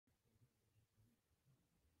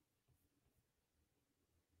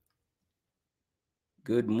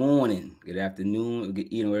Good morning, good afternoon, or good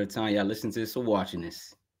evening, whatever time y'all listen to this or watching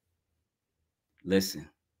this. Listen.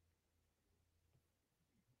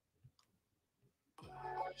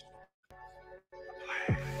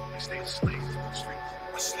 Stay a slave in the streets.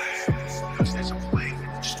 A slave. Because there's a plague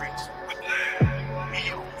in the streets.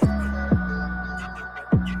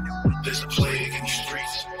 There's a plague in the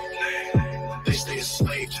streets. They stay a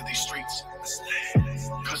slave to these streets.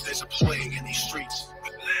 Because there's a plague in these streets.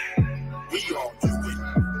 We all knew it.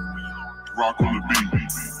 Rock on the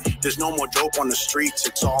beat. There's no more dope on the streets,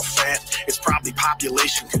 it's all fat. It's probably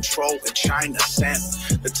population control and China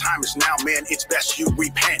sent. The time is now, man, it's best you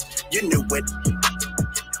repent. You knew it.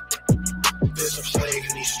 There's a plague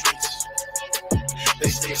in these streets. They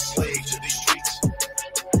stay a slave to these streets.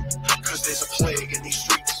 Cause there's a plague in these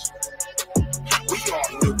streets. We all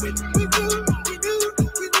knew it.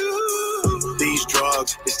 These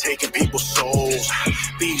drugs is taking people's souls.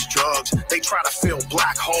 These drugs, they try to fill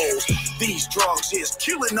black holes. These drugs is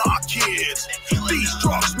killing our kids. These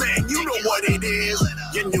drugs, man, you know what it is.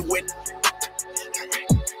 You knew it.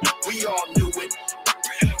 We all knew it.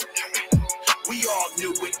 We all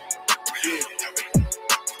knew it. Yeah.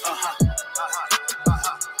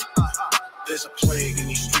 There's a plague in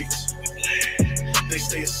these streets. They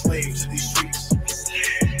stay a slave to these streets.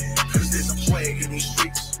 Cause there's a plague in these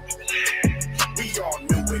streets. We all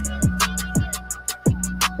knew it.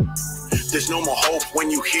 There's no more hope when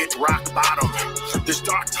you hit rock bottom. There's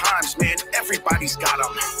dark times, man, everybody's got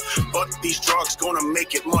them. But these drugs gonna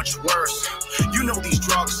make it much worse. You know these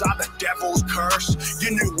drugs are the devil's curse.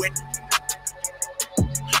 You knew it.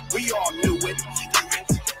 We all knew it.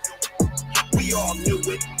 We all knew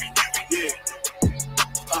it. Yeah.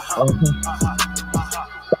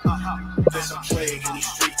 There's a plague in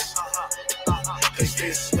these streets. They stay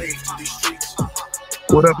a slave to these streets.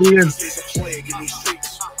 What up, Ian? There's a plague in these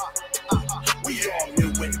streets. We all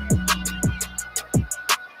knew it.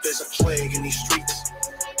 There's a plague in these streets.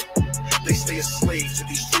 They stay a slave to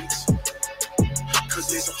these streets. Cause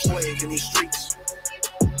there's a plague in these streets.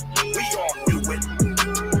 We all knew it.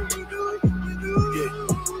 Yeah.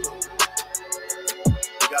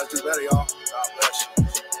 You guys do better, y'all. God bless you.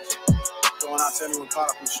 Going out to anyone caught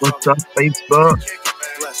up in the struggle. What's up, Facebook?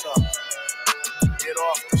 Bless up. Get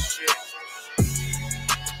off the shit.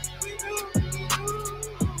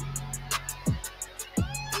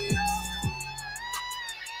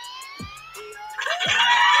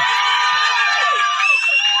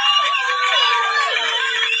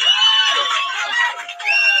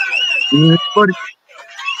 Yeah, buddy.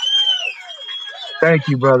 Thank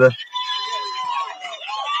you, brother.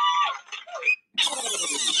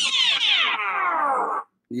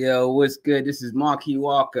 Yo, what's good? This is Marquis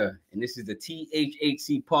Walker, and this is the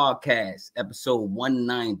THHC podcast, episode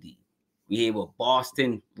 190. We here with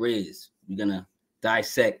Boston Riz. We're gonna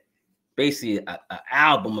dissect basically an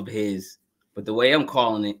album of his, but the way I'm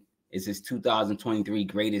calling it is his 2023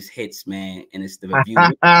 greatest hits, man. And it's the review.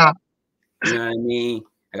 You know what I mean?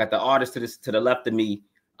 I got the artist to the left of me.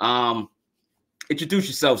 Introduce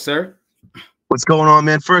yourself, sir. What's going on,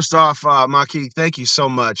 man? First off, Marquis, thank you so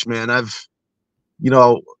much, man. I'm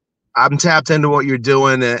tapped into what you're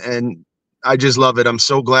doing, and I just love it. I'm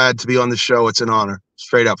so glad to be on the show. It's an honor,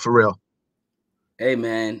 straight up, for real. Hey,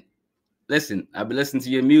 man, listen, I've been listening to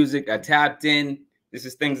your music. I tapped in. This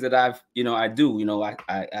is things that I do.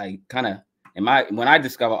 I kind of, when I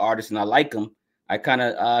discover artists and I like them, I kind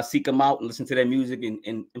of seek them out and listen to their music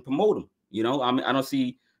and promote them. I don't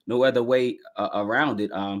see no other way around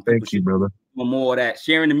it. Thank you, brother. More of that,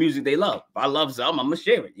 sharing the music they love. If I love something, I'm gonna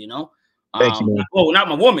share it. Thank you, man. Well, not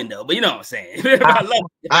my woman though, but you know what I'm saying. I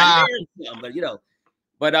love it. I something,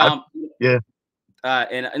 but yeah.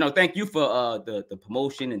 And thank you for the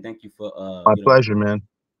promotion, and thank you for my pleasure, man.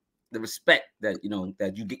 The respect that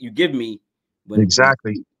that you give me. When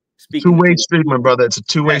exactly. Speaking two-way street, my brother. It's a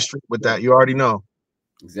two-way street with that. You already know.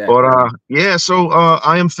 Exactly. But yeah, so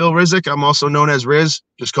I am Phil Rizk. I'm also known as Riz.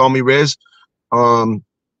 Just call me Riz.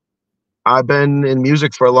 I've been in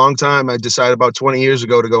music for a long time. I decided about 20 years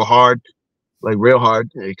ago to go hard, like real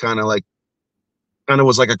hard. It kind of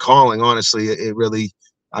was like a calling, honestly. It really,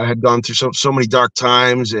 I had gone through so many dark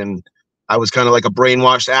times, and I was kind of like a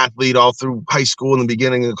brainwashed athlete all through high school and the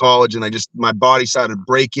beginning of college, and my body started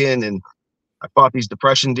breaking, and I fought these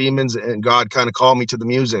depression demons, and God kind of called me to the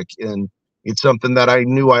music, and it's something that I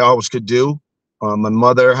knew I always could do. My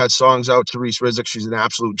mother had songs out, Rizk. She's an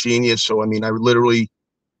absolute genius. So, I mean, I literally,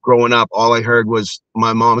 growing up, all I heard was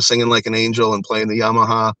my mom singing like an angel and playing the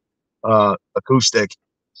Yamaha acoustic.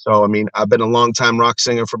 So, I mean, I've been a long-time rock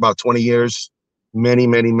singer for about 20 years, many,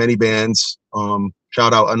 many, many bands.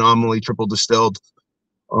 Shout out Anomaly, Triple Distilled.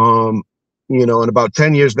 you know, and about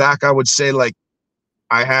 10 years back, I would say like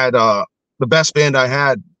I had the best band I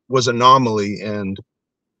had was Anomaly, and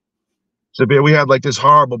so we had like this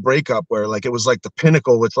horrible breakup where like it was like the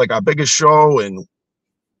pinnacle. It's like our biggest show, and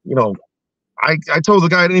you know, I told the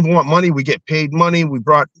guy I didn't even want money. We get paid money. We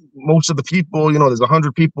brought most of the people. You know, there's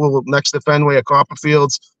 100 people next to Fenway at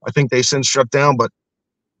Copperfields. I think they since shut down, but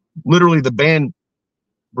literally the band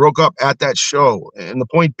broke up at that show. And the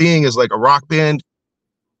point being is like a rock band,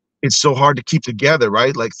 it's so hard to keep together,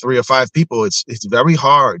 right? Like 3 or 5 people, it's very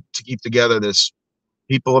hard to keep together. This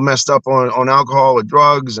people are messed up on alcohol or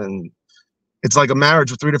drugs, and it's like a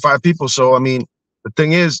marriage with 3 to 5 people. So I mean, the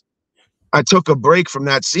thing is, I took a break from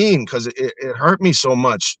that scene because it hurt me so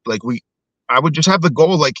much. Like I would just have the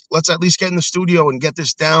goal, like, let's at least get in the studio and get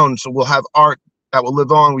this down so we'll have art that will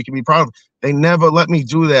live on, we can be proud of. They never let me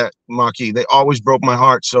do that, Marquis. They always broke my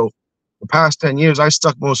heart. So the past 10 years, I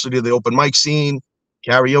stuck mostly to the open mic scene,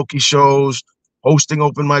 karaoke shows, hosting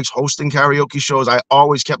open mics, hosting karaoke shows. I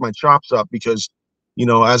always kept my chops up because, you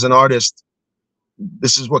know, as an artist,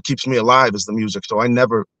 this is what keeps me alive, is the music. So I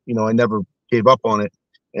never gave up on it.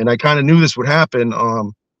 And I kind of knew this would happen,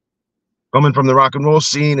 coming from the rock and roll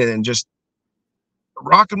scene, and just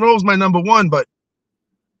rock and roll is my #1, but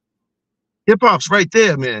hip hop's right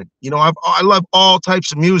there, man. You know, I love all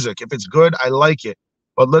types of music. If it's good, I like it.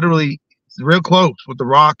 But literally, it's real close with the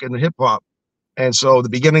rock and the hip hop. And so the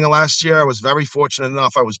beginning of last year, I was very fortunate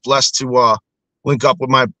enough. I was blessed to link up with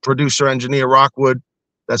my producer engineer, Rockwood.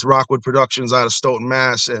 That's Rockwood Productions out of Stoughton,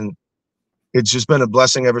 Mass. And it's just been a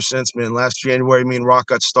blessing ever since, man. Last January, me and Rock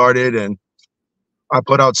got started, and I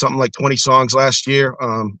put out something like 20 songs last year.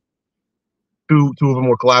 Two of them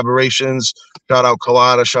were collaborations. Shout out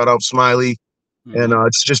Colada, shout out Smiley. And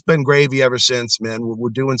it's just been gravy ever since, man. We're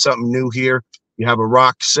doing something new here. You have a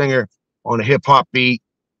rock singer on a hip hop beat.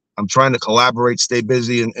 I'm trying to collaborate, stay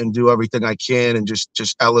busy, and do everything I can, and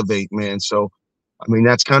just elevate, man. So, I mean,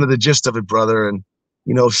 that's kind of the gist of it, brother. And,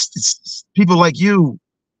 you know, it's people like you,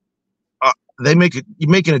 you're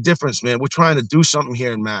making a difference, man. We're trying to do something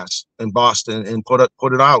here in Mass, in Boston, and put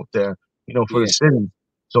it out there, you know, for the city.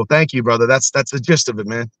 So thank you, brother. That's the gist of it,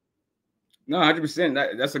 man. No,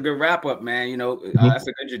 100%. That's a good wrap up, man. You know, that's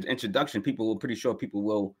a good introduction. Pretty sure people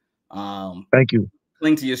will thank you,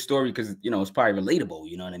 cling to your story because, you know, it's probably relatable.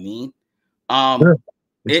 You know what I mean? Sure.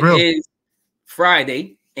 It is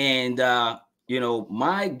Friday, and you know,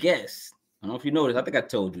 my guest, I don't know if you noticed, I think I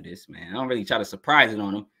told you this, man. I don't really try to surprise it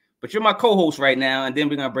on him, but you're my co-host right now, and then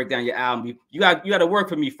we're gonna break down your album. You got to work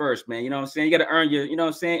for me first, man. You know what I'm saying? You got to earn your, you know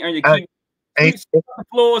what I'm saying, earn your keep. Ain't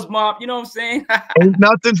floors mop, you know what I'm saying? Ain't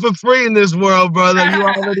nothing for free in this world, brother. You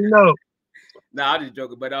already know. Nah, I'm just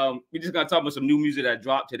joking. But we're just gonna talk about some new music that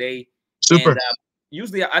dropped today. Super. And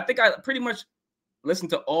usually I think I pretty much listen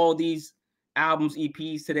to all these albums,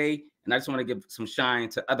 EPs today, and I just want to give some shine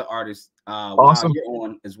to other artists awesome. while you're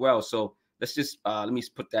on as well. So let's just let me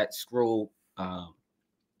put that scroll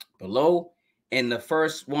below. And the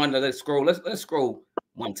first one, let's scroll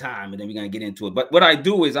one time, and then we're gonna get into it. But what I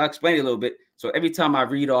do is I explain it a little bit. So every time I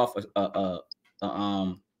read off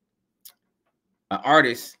an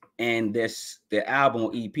artist and their album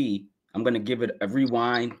or EP, I'm gonna give it a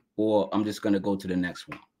rewind, or I'm just gonna go to the next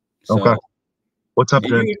one. So, okay. What's up,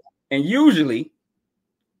 then? And usually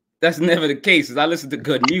that's never the case, because I listen to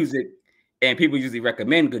good music, and people usually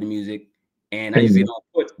recommend good music, and I usually don't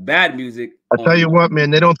put bad music. I tell you what,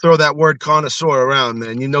 man, they don't throw that word connoisseur around,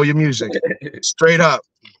 man. You know your music, straight up.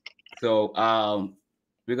 So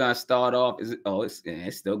we're gonna start off.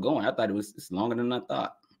 It's still going. I thought it's longer than I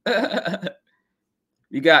thought.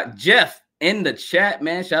 We got Jeff in the chat,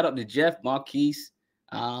 man. Shout out to Jeff Marquis.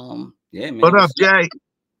 Yeah, man. What up, Jay?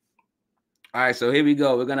 All right, so here we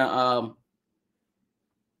go. We're gonna all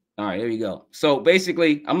right, here we go. So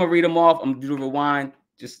basically, I'm gonna read them off. I'm gonna do the rewind.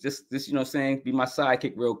 Just you know what I'm saying, be my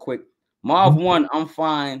sidekick real quick. Marv 1, I'm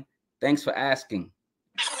fine. Thanks for asking.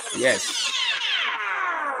 Yes.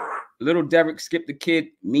 Little Derek, Skip the Kid,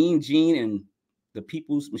 Mean Gene, and the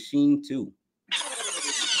People's Machine 2.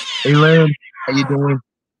 Hey, Len, how you doing?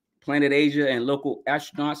 Planet Asia and Local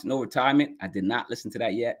Astronauts, No Retirement. I did not listen to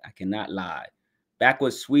that yet. I cannot lie.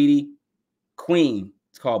 Backwards Sweetie, Queen.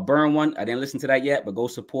 It's called Burn One. I didn't listen to that yet, but go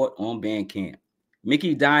support on Bandcamp.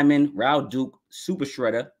 Mickey Diamond, Raul Duke, Super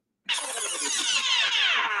Shredder.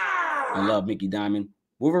 I love Mickey Diamond.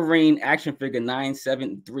 Wolverine Action Figure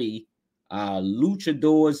 973.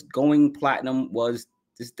 Luchadors Going Platinum was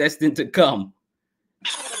destined to come.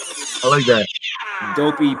 I like that.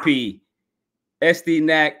 Dope EP. SD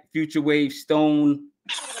Knack, Future Wave, Stone.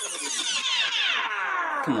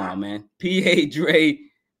 Come on, man. P.A. Dre,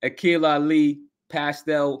 Akil Ali,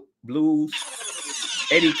 Pastel Blues.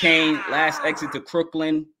 Eddie Kane, Last Exit to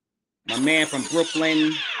Crooklyn. My man from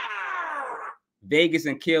Brooklyn. Vegas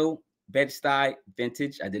and Kill, Bed-Stuy,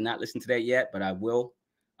 Vintage. I did not listen to that yet, but I will.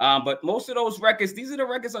 But most of those records, these are the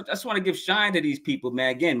records I just want to give shine to these people, man.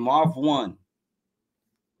 Again, Marv 1,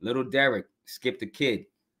 Little Derek, Skip the Kid.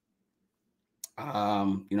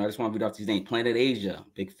 I just want to read off these names. Planet Asia,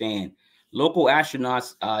 big fan. Local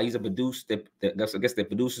Astronauts, he's a producer. I guess the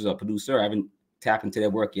producers or producer. I haven't tapped into their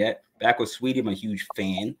work yet. Back with Sweetie, I'm a huge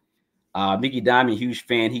fan. Mickey Diamond, huge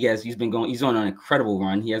fan. He's on an incredible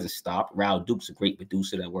run. He hasn't stopped. Raul Duke's a great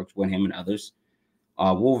producer that works with him and others.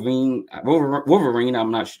 Wolverine. I'm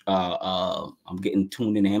getting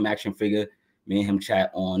tuned into him. Action figure. Me and him chat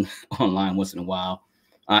online once in a while.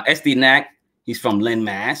 SD Knack, he's from Lynn,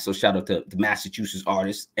 Mass. So shout out to the Massachusetts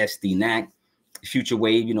artist SD Knack. Future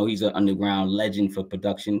Wave, he's an underground legend for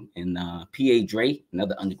production. And PA Dre,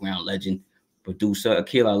 another underground legend. Producer.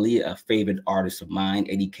 Akil Ali, a favorite artist of mine.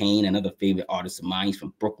 Eddie Kane, another favorite artist of mine. He's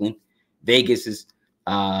from Brooklyn. Vegas is,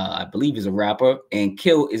 I believe, is a rapper. And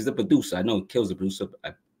Kill is the producer. I know Kill's the producer.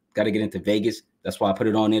 I got to get into Vegas. That's why I put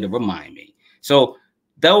it on there to remind me. So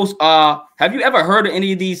those are, have you ever heard of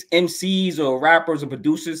any of these MCs or rappers or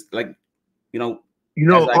producers? Like,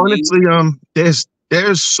 honestly,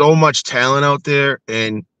 there's so much talent out there.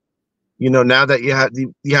 And now that you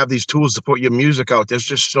have these tools to put your music out, there's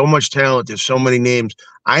just so much talent. There's so many names.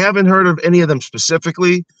 I haven't heard of any of them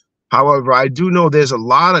specifically. However, I do know there's a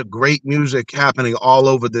lot of great music happening all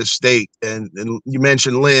over this state. And you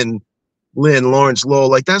mentioned Lynn, Lawrence,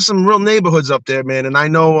 Lowell. Like, that's some real neighborhoods up there, man. And I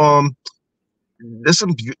know there's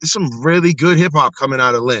some really good hip hop coming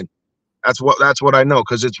out of Lynn. That's what I know,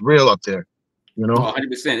 because it's real up there.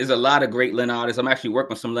 100%. There's a lot of great Lynn artists. I'm actually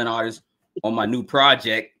working with some Lynn artists on my new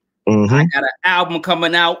project. Mm-hmm. I got an album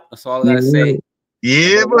coming out. That's all I gotta say.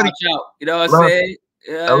 Yeah, buddy. Watch out. You know what I'm saying?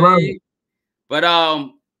 I love it.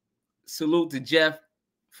 But salute to Jeff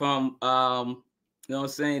from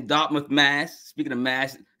Dartmouth, Mass. Speaking of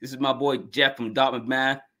Mass, this is my boy Jeff from Dartmouth,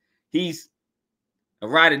 Mass. He's a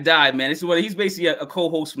ride or die, man. He's basically a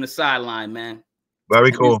co-host from the sideline, man.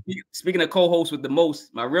 Very cool. Speaking of co-host with the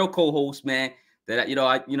most, my real co-host, man, that I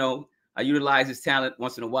utilize his talent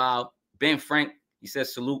once in a while. Ben Frank. He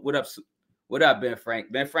says salute. What up, Ben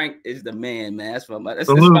Frank? Ben Frank is the man, man. That's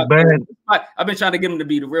salute, Ben. I've been trying to get him to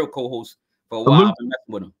be the real co-host for a while. I've been messing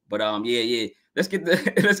with him. But yeah. Let's get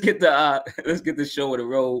the show on the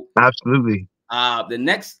road. Absolutely. The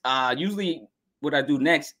next usually what I do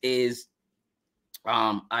next is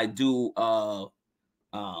I do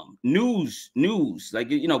news,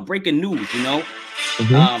 like breaking news,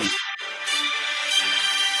 Mm-hmm.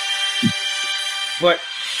 But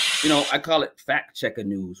I call it fact checker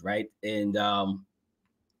news, right? And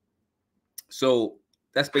so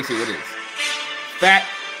that's basically what it is. Fact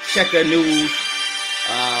checker news.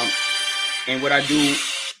 And what I do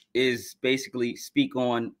is basically speak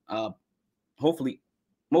on hopefully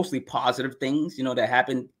mostly positive things, that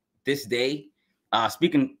happened this day.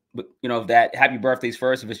 Speaking of that, happy birthdays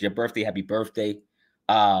first. If it's your birthday, happy birthday.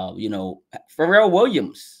 Pharrell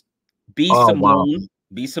Williams, B.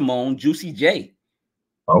 Simone, Juicy J.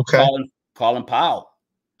 Okay. Colin Powell,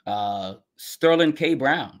 Sterling K.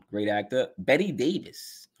 Brown, great actor. Betty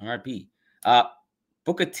Davis, R.I.P.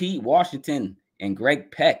 Booker T. Washington and Greg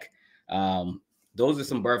Peck. Those are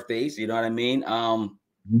some birthdays. You know what I mean? What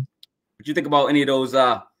you think about any of those?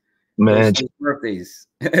 Man, those birthdays.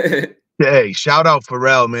 Hey, shout out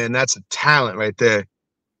Pharrell, man. That's a talent right there.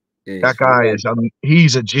 Yeah, that guy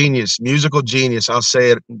he's a genius, musical genius. I'll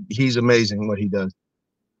say it. He's amazing what he does.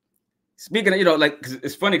 Speaking of, cause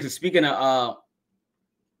it's funny because speaking of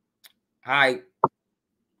I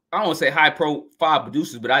don't want to say high profile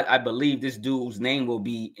producers, but I believe this dude's name will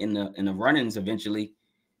be in the run-ins eventually.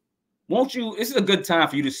 Won't you? This is a good time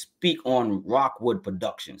for you to speak on Rockwood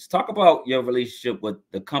Productions. Talk about your relationship with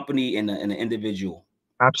the company and the individual.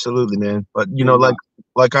 Absolutely, man. But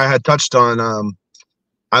like I had touched on,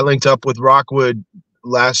 I linked up with Rockwood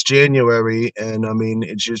last January, and I mean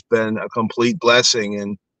it's just been a complete blessing.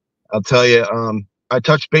 And I'll tell you, I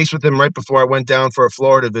touched base with him right before I went down for a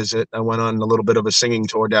Florida visit. I went on a little bit of a singing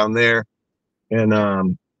tour down there, and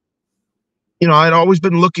I'd always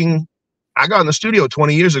been looking. I got in the studio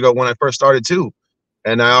 20 years ago when I first started too,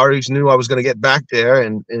 and I always knew I was going to get back there,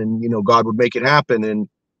 and God would make it happen. And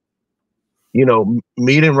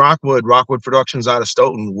meeting Rockwood Productions out of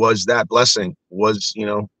Stoughton was that blessing.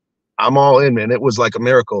 I'm all in, man. It was like a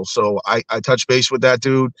miracle. So I touched base with that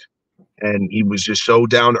dude, and he was just so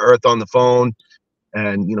down to earth on the phone.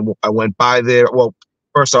 And I went by there. Well,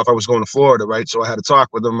 first off, I was going to Florida, right? So I had to talk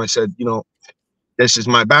with him. I said, this is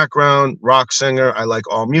my background, rock singer. I like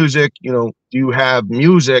all music. You know, do you have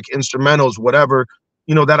music, instrumentals, whatever,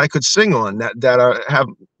 you know, that I could sing on that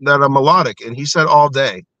are melodic? And he said all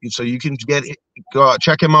day. So you can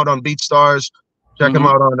check him out on BeatStars, check him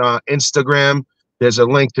out on Instagram. There's a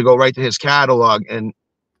link to go right to his catalog, and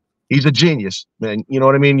he's a genius, man. You know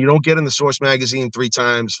what I mean? You don't get in the Source magazine 3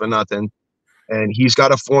 times for nothing. And he's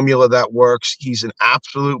got a formula that works. He's an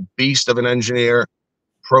absolute beast of an engineer,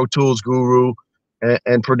 Pro Tools guru,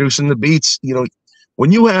 and producing the beats. You know,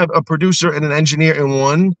 when you have a producer and an engineer in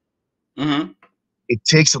one, it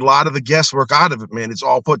takes a lot of the guesswork out of it, man. It's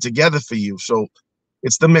all put together for you. So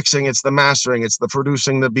it's the mixing, it's the mastering, it's the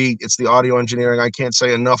producing the beat, it's the audio engineering. I can't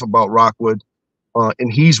say enough about Rockwood.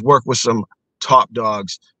 And he's worked with some top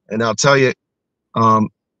dogs. And I'll tell you,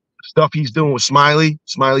 stuff he's doing with Smiley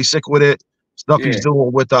Sick with it, stuff he's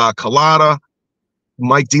doing with Colada,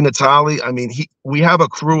 Mike DiNatale. I mean, we have a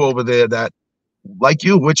crew over there that, like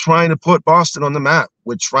you, we're trying to put Boston on the map.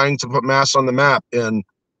 We're trying to put Mass on the map. And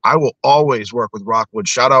I will always work with Rockwood.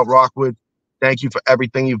 Shout out Rockwood. Thank you for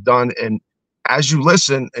everything you've done. And as you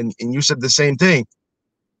listen, and you said the same thing,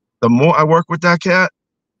 the more I work with that cat,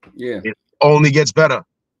 it only gets better.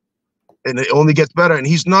 And it only gets better. And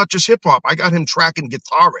he's not just hip hop. I got him tracking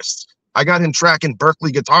guitarists. I got him tracking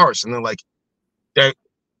Berkeley guitarists. And they're like,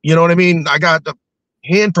 you know what I mean? I got the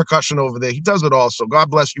hand percussion over there. He does it all. So God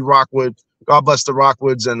bless you, Rockwood. God bless the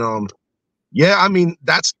Rockwoods. And yeah, I mean,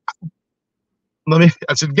 I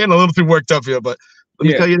said, getting a little too worked up here, but let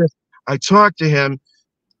me tell you this. I talked to him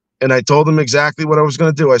and I told him exactly what I was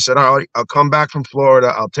going to do. I said, all right, I'll come back from Florida.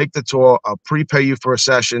 I'll take the tour. I'll prepay you for a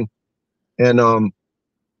session. And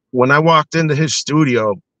when I walked into his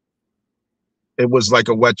studio, it was like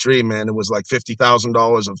a wet dream, man. It was like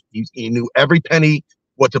 $50,000 of he knew every penny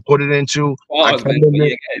what to put it into. I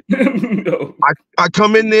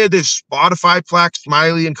come in there, there's Spotify plaques.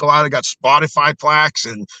 Smiley and Colada got Spotify plaques,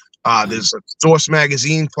 and there's a Source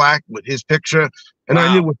magazine plaque with his picture. And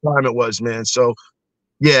I knew what time it was, man. So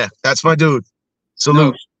yeah, that's my dude.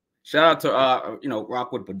 Salute. No, shout out to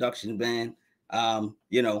Rockwood Production Band.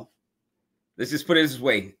 Let's just put it this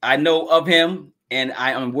way. I know of him and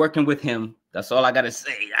I am working with him. That's all I gotta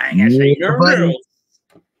say. I ain't gonna say nothing else.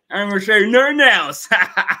 I ain't gonna say nothing else.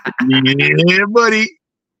 Yeah, buddy.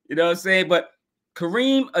 You know what I'm saying? But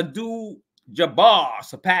Kareem Abdul-Jabbar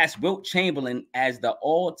surpassed Wilt Chamberlain as the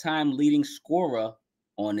all-time leading scorer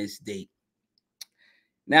on this date.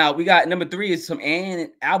 Now we got number 3 is some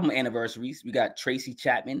album anniversaries. We got Tracy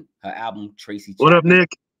Chapman, her album Tracy Chapman. What up, Nick?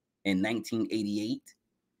 In 1988.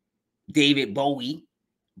 David Bowie,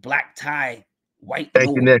 Black Tie, White.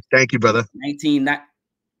 Thank you, Nick. Thank you, brother. 1990.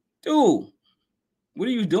 Dude, what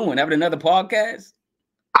are you doing? Having another podcast?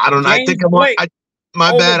 I don't know. I think I'm on.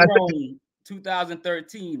 My bad.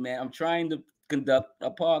 2013, man. I'm trying to conduct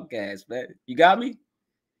a podcast, man. You got me?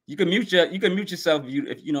 You can mute yourself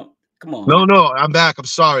if you know. Come on. No, I'm back. I'm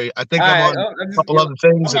sorry. I think I'm on a couple other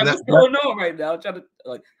things. What's going on right now? I'm trying to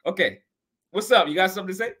okay. What's up? You got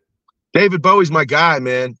something to say? David Bowie's my guy,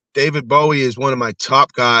 man. David Bowie is one of my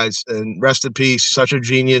top guys, and rest in peace, such a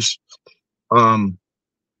genius.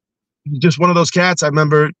 Just one of those cats. I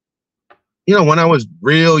remember, when I was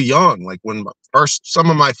real young, like some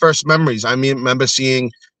of my first memories. I remember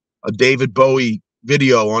seeing a David Bowie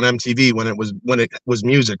video on MTV when it was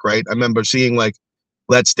music, right? I remember seeing like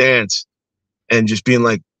Let's Dance, and just being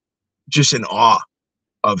like, just in awe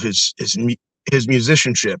of his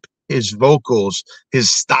musicianship, his vocals, his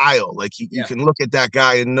style. Like you can look at that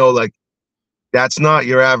guy and know, like, that's not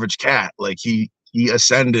your average cat. Like he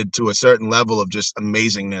ascended to a certain level of just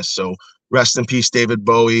amazingness. So rest in peace, David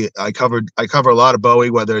Bowie. I cover a lot of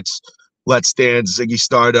Bowie, whether it's Let's Dance, Ziggy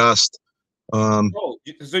Stardust. So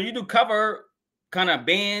you do cover kind of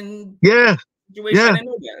band? Yeah. Situation? I didn't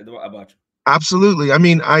know that about you. Absolutely. I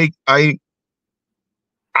mean, I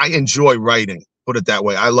enjoy writing. Put it that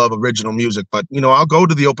way. I love original music, but I'll go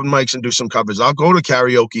to the open mics and do some covers. I'll go to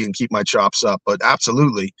karaoke and keep my chops up. But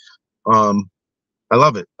absolutely, I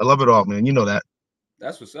love it. I love it all, man. You know that.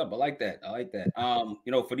 That's what's up. I like that.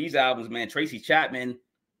 For these albums, man, Tracy Chapman,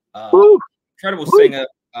 incredible singer.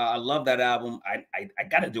 I love that album. I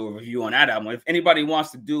got to do a review on that album. If anybody wants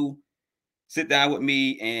to sit down with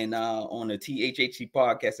me and on the THHC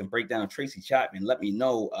podcast and break down Tracy Chapman, let me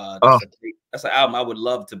know. That's an album I would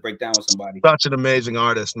love to break down with somebody. Such an amazing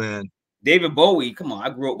artist, man. David Bowie, come on. I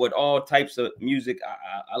grew up with all types of music.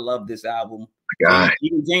 I love this album.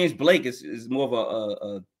 Even James Blake is more of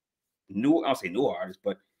a new, I don't say new artist,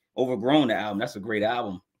 but Overgrown the album. That's a great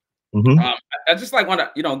album. I just want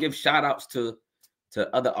to give shout outs to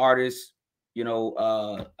other artists. you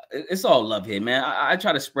know, it's all love here, man. I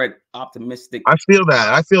try to spread optimistic. I feel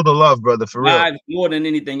that. I feel the love, brother, for real. More than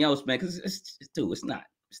anything else, man. Because it's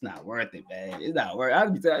not worth it, man. It's not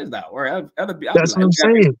worth it. It's not worth it. That's what I'm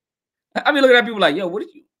saying. I be looking at people like, yo, what did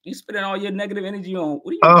you spending all your negative energy on?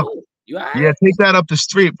 What are you doing? You all right? Yeah, take that up the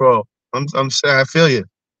street, bro. I'm saying, I feel you.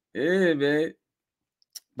 Yeah, man.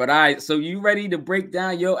 But all right, so you ready to break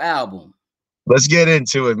down your album? Let's get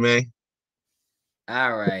into it, man.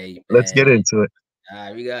 All right, man. Let's get into it. All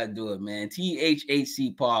right, we gotta do it, man.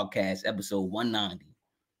 THHC podcast, episode 190.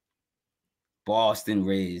 Boston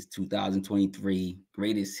Riz 2023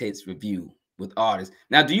 greatest hits review with artists.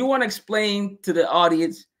 Now, do you want to explain to the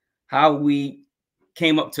audience how we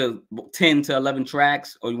came up to 10 to 11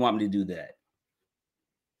 tracks, or you want me to do that?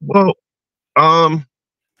 Well,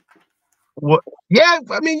 what? Yeah,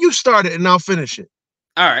 I mean, you start it and I'll finish it.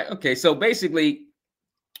 All right, okay. So basically,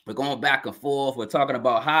 we're going back and forth. We're talking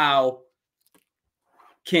about how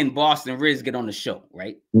can Boston Riz get on the show,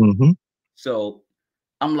 right? Mm-hmm. So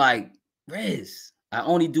I'm like, Riz, I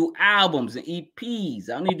only do albums and EPs.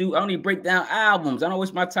 I only break down albums. I don't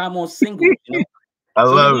waste my time on singles. You know? I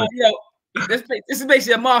love it. You know, this is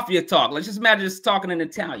basically a mafia talk. Let's just imagine just talking in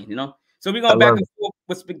Italian, you know. So we're going back and forth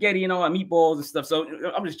with spaghetti, you know, and meatballs and stuff. So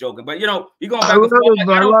I'm just joking, but you know, you're going back and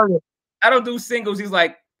forth. I don't do singles. He's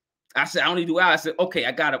like, I said, I only do albums. I said, okay,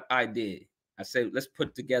 I got an idea. I said, let's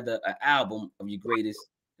put together an album of your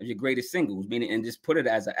greatest singles, meaning, and just put it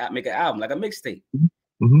as make an album, like a mixtape.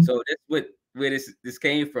 Mm-hmm. So that's where this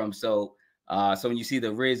came from. So so when you see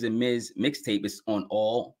the Riz and Miz mixtape, it's on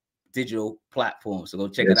all digital platforms. So go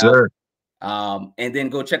check it out. And then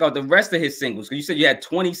go check out the rest of his singles. Because you said you had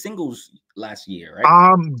 20 singles last year,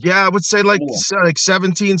 right? Yeah, I would say like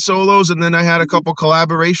 17 solos, and then I had a couple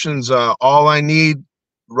collaborations. All I Need,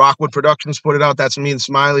 Rockwood Productions put it out. That's me and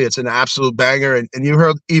Smiley. It's an absolute banger. And you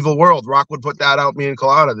heard Evil World. Rockwood put that out. Me and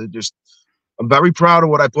Colada. I'm very proud of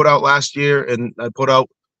what I put out last year, and I put out.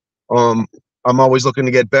 I'm always looking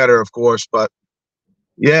to get better, of course, but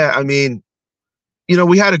yeah, I mean, you know,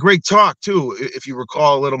 we had a great talk too, if you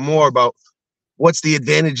recall a little more about what's the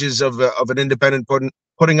advantages of an independent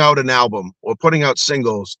putting out an album or putting out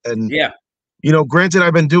singles. And yeah, you know, granted,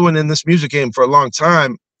 I've been doing in this music game for a long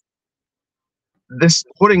time. This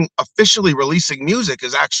officially releasing music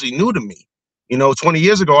is actually new to me. You know, 20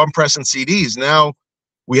 years ago, I'm pressing CDs. Now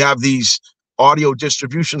we have these audio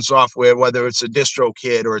distribution software, whether it's a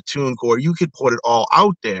DistroKid or a TuneCore, you could put it all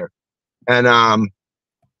out there. And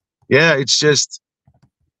yeah, it's just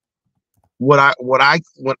what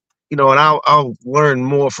you know, and I'll learn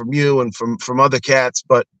more from you and from other cats,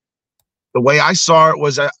 but the way I saw it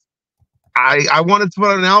was I wanted to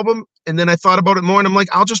put out an album, and then I thought about it more, and I'm like,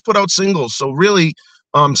 I'll just put out singles. So really,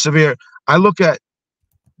 Severe, I look at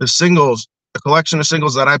the singles, the collection of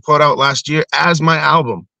singles that I put out last year as my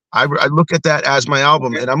album. I look at that as my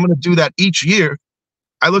album, and I'm going to do that each year.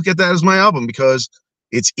 I look at that as my album because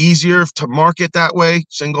it's easier to market that way,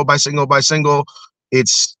 single by single by single.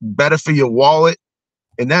 It's better for your wallet,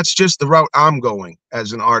 and that's just the route I'm going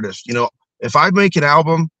as an artist. You know, if I make an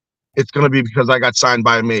album, it's going to be because I got signed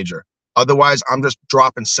by a major. Otherwise, I'm just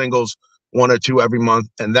dropping singles, 1 or 2 every month,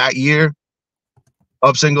 and that year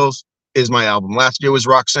of singles is my album. Last year was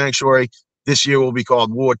Rock Sanctuary. This year will be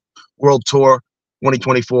called World Tour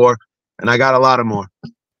 2024, and I got a lot of more.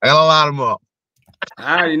 I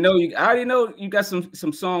already know you got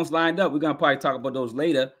some songs lined up. We're gonna probably talk about those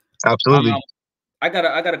later. Absolutely. I got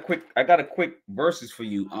a quick verses for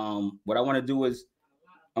you. What I want to do is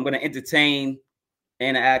I'm gonna entertain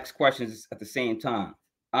and ask questions at the same time.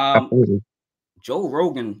 Absolutely. Joe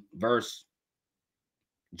Rogan versus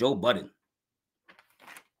Joe Budden.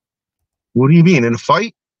 What do you mean, in a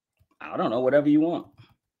fight? I don't know, whatever you want.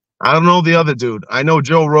 I don't know the other dude. I know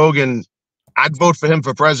Joe Rogan. I'd vote for him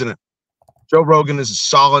for president. Joe Rogan is as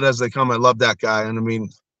solid as they come. I love that guy. And I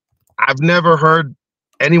mean, I've never heard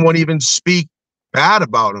anyone even speak bad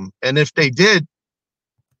about him. And if they did,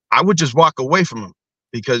 I would just walk away from him,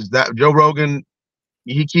 because that Joe Rogan,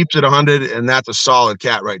 he keeps it 100, and that's a solid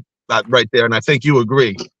cat right there. And I think you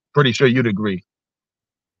agree. Pretty sure you'd agree.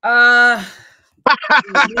 Or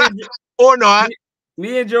not.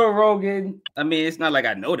 Me and Joe Rogan, I mean, it's not like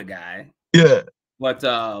I know the guy. Yeah. But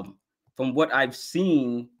from what I've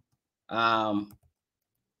seen,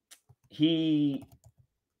 he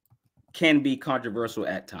can be controversial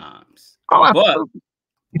at times. Oh, but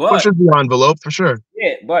he pushes the envelope for sure.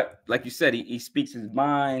 Yeah, but like you said, he speaks his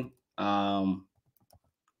mind.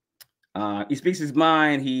 He speaks his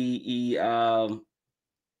mind.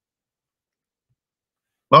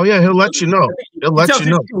 Oh yeah, he'll let you know. He'll let you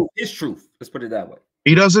know his truth. Let's put it that way.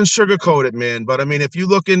 He doesn't sugarcoat it, man. But I mean, if you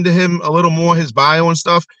look into him a little more, his bio and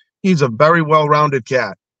stuff, he's a very well-rounded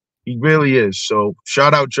cat. He really is. So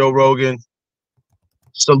shout out Joe Rogan.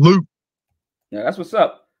 Salute. Yeah, that's what's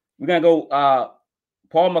up. We're gonna go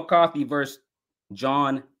Paul McCartney versus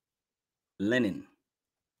John Lennon.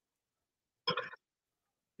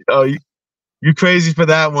 Oh, you crazy for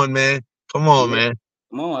that one, man. Come on, man.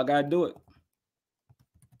 Come on, I gotta do it.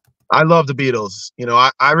 I love the Beatles. You know,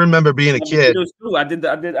 I remember being a kid. Beatles too.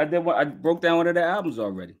 I broke down one of their albums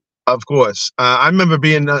already. Of course. I remember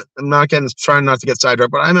being trying not to get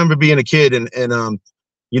sidetracked, but I remember being a kid and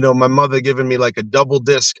you know, my mother giving me like a double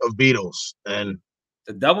disc of Beatles. And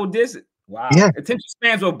the double disc? Wow. Yeah. Attention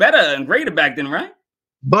spans were better and greater back then, right?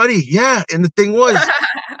 Buddy, yeah. And the thing was,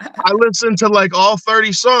 I listened to like all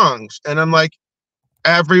 30 songs and I'm like,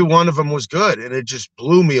 every one of them was good. And it just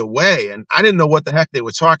blew me away. And I didn't know what the heck they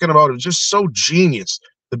were talking about. It was just so genius.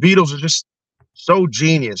 The Beatles are just so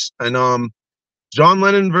genius. And John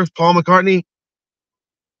Lennon versus Paul McCartney,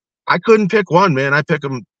 I couldn't pick one, man. I pick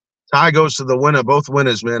them. Tie goes to the winner, both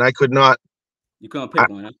winners, man. I could not. You couldn't pick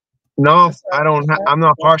one, huh? No, I don't. I'm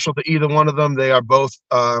not partial to either one of them. They are both,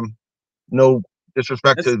 no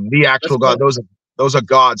disrespect to the actual God. Those are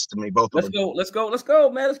gods to me, both of them. Let's go,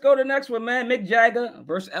 man. Let's go to the next one, man. Mick Jagger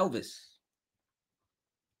versus Elvis.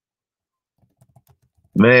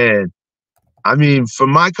 Man, I mean, for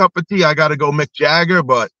my cup of tea, I got to go Mick Jagger,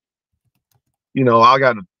 but you know, I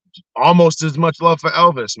got almost as much love for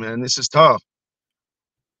Elvis, man. This is tough.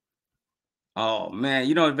 Oh man,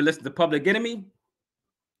 you don't even listen to Public Enemy?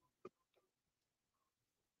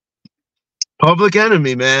 Public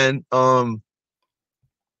Enemy, man.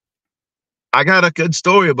 I got a good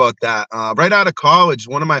story about that. Right out of college,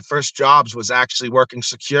 one of my first jobs was actually working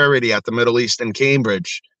security at the Middle East in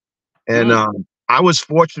Cambridge, and I was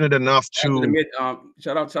fortunate enough to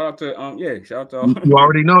shout out to shout out to you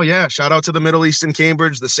already know, yeah. Shout out to the Middle East in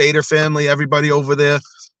Cambridge, the Sader family, everybody over there.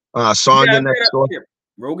 Sonya next door.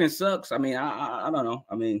 Rogan sucks. I mean, I don't know.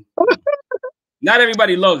 I mean, not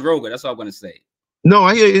everybody loves Rogan. That's all I'm gonna say. No,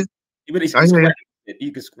 I hear you.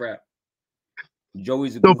 He can scrap.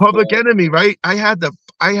 Joey's a so Public Enemy, right? I had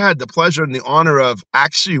the pleasure and the honor of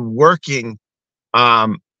actually working.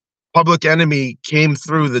 Public Enemy came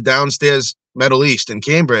through the downstairs Middle East in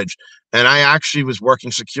Cambridge, and I actually was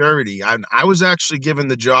working security. I was actually given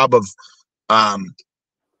the job of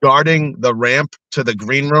guarding the ramp to the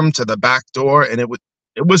green room to the back door, and it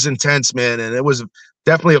was intense, man, and it was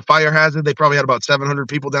definitely a fire hazard. They probably had about 700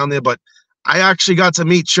 people down there, but I actually got to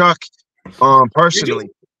meet Chuck personally.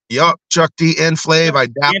 Yup, Chuck D and Flav. I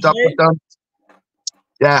dapped up with them.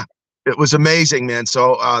 Yeah, it was amazing, man.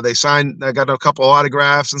 So they signed. I got a couple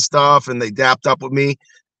autographs and stuff, and they dapped up with me.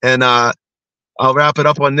 And I'll wrap it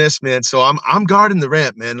up on this, man. So I'm guarding the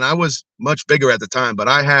ramp, man. And I was much bigger at the time, but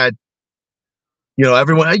I had, you know,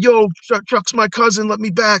 everyone. Hey, yo, Chuck's my cousin. Let me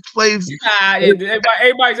back, Flav.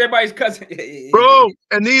 Everybody's cousin, bro.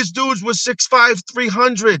 And these dudes was 6'5",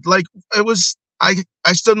 300. Like it was. I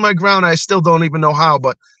stood my ground. I still don't even know how,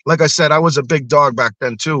 but like I said, I was a big dog back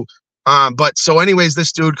then too. But so anyways,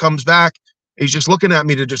 this dude comes back. He's just looking at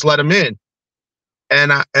me to just let him in.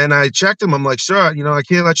 And I checked him. I'm like, sir, you know, I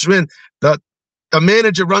can't let you in. The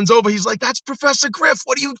manager runs over. He's like, that's Professor Griff.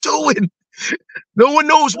 What are you doing? No one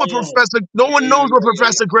knows what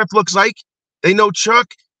Professor Griff looks like. They know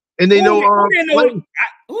Chuck and they know who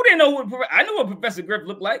didn't know I knew what Professor Griff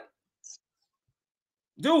looked like.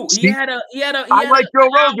 Dude, I like Joe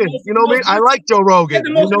Rogan. You know me? I like Joe Rogan.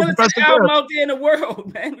 The most militant album out there in the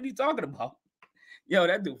world, man. What are you talking about? Yo,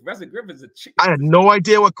 that dude, Professor Griff is a chick. I had no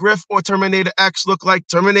idea what Griff or Terminator X looked like.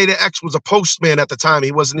 Terminator X was a postman at the time.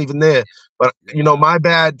 He wasn't even there. But, you know, my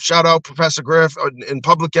bad. Shout out Professor Griff and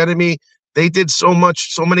Public Enemy. They did so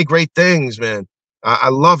many great things, man. I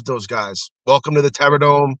love those guys. Welcome to the Terror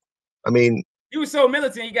Dome. I mean, he was so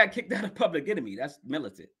militant, he got kicked out of Public Enemy. That's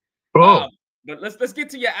militant. Bro. But let's get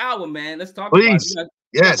to your album, man. Let's talk Please. about it.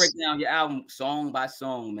 Yes. Break down your album song by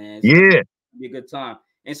song, man. So yeah. Be a good time.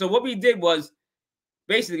 And so what we did was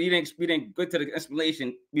basically we didn't go to the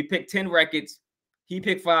explanation. We picked 10 records. He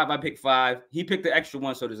picked 5, I picked 5. He picked the extra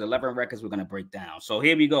one, so there's 11 records we're gonna break down. So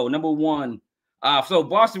here we go. Number 1. So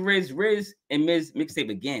Boston Riz and Miz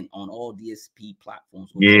Mixtape again on all DSP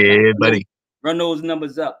platforms. Yeah, buddy. Run those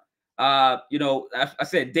numbers up. You know, I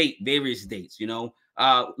said various dates, you know.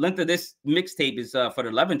 Length of this mixtape is for the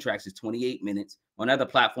 11 tracks is 28 minutes. On other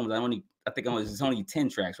platforms, I think it's only 10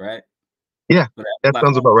 tracks, right? Yeah, that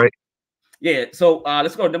sounds about right. Yeah, so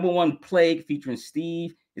let's go. Number 1, Plague featuring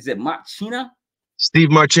Steve. Is it Marchena? Steve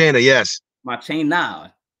Marchena, yes.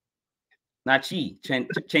 Marchena. Not Chi.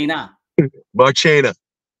 Chena. Marchena.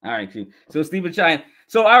 All right, cool. So Steve Marchena.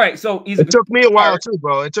 So all right, so it took me a while too,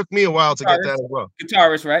 bro. It took me a while to get that as well.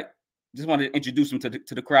 Guitarist, right? Just wanted to introduce him to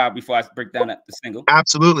the crowd before I break down the single.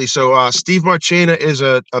 Absolutely. So Steve Marchena is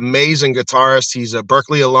an amazing guitarist. He's a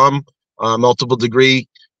Berkeley alum, multiple degree.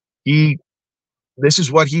 This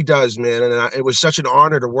is what he does, man. And it was such an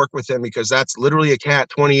honor to work with him because that's literally a cat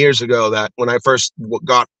 20 years ago that when I first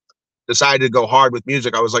decided to go hard with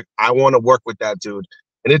music, I was like, I want to work with that dude.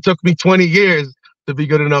 And it took me 20 years to be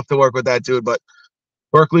good enough to work with that dude. But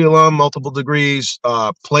Berkeley alum, multiple degrees,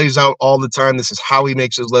 plays out all the time. This is how he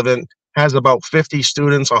makes his living. Has about 50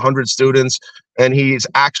 students, 100 students, and he's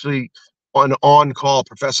actually an on-call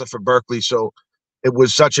professor for Berkeley. So it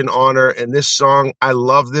was such an honor. And this song, I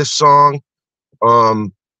love this song. You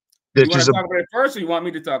want to talk about it first, or you want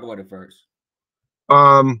me to talk about it first?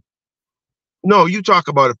 No, you talk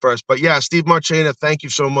about it first. But yeah, Steve Marchena, thank you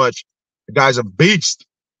so much. The guy's a beast.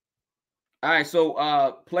 All right,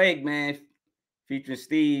 so Plague, man, featuring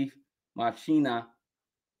Steve Marchena.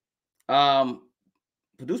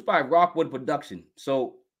 Produced by Rockwood Production.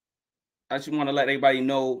 So I just want to let everybody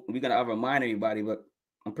know, we're going to remind everybody, but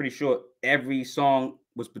I'm pretty sure every song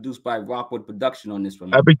was produced by Rockwood Production on this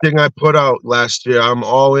one. Everything I put out last year, I'm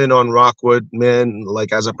all in on Rockwood, man.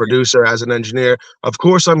 Like as a producer, as an engineer. Of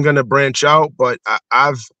course, I'm going to branch out, but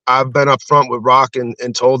I've been up front with Rock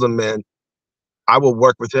and told him, man, I will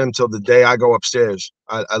work with him till the day I go upstairs.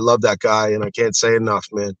 I love that guy, and I can't say enough,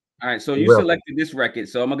 man. All right, so you selected this record.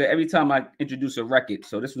 So I'm gonna every time I introduce a record.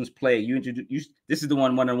 So this one's Play. This is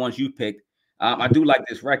one of the ones you picked. I do like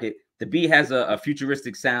this record. The beat has a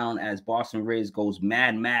futuristic sound as Boston Riz goes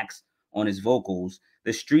Mad Max on his vocals.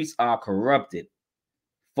 The streets are corrupted.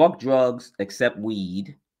 Fuck drugs except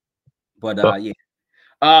weed. But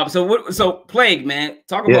yeah. So Plague, man.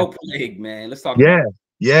 Talk about Plague, man. Let's talk.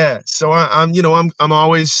 Yeah. So I'm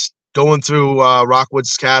always going through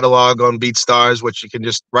Rockwood's catalog on BeatStars, which you can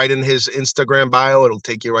just write in his Instagram bio. It'll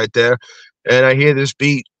take you right there. And I hear this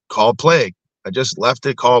beat called Plague. I just left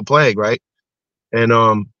it called Plague, right? And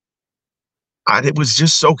it was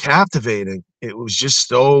just so captivating. It was just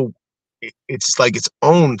so, it's like its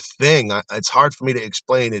own thing. It's hard for me to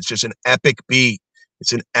explain. It's just an epic beat.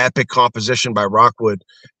 It's an epic composition by Rockwood.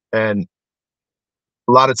 And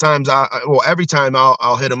a lot of times, every time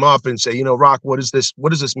I'll hit him up and say, Rock, what is this? What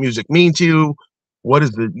does this music mean to you? What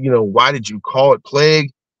is why did you call it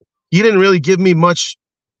Plague? He didn't really give me much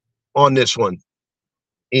on this one.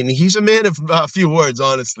 And he's a man of a few words,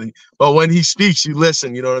 honestly. But when he speaks, you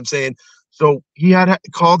listen, you know what I'm saying? So he had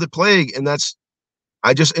called it Plague, and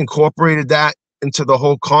I just incorporated that into the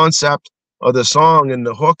whole concept of the song and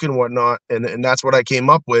the hook and whatnot. And that's what I came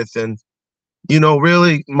up with. And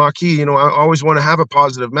really, Marquis, I always want to have a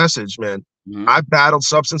positive message, man. Mm-hmm. I've battled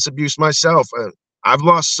substance abuse myself. I've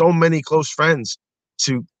lost so many close friends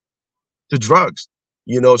to drugs,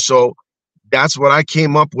 so that's what I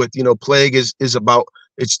came up with. Plague is about,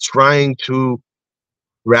 it's trying to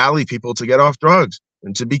rally people to get off drugs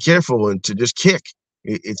and to be careful and to just kick.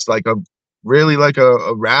 It's like a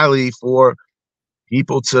rally for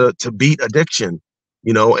people to beat addiction,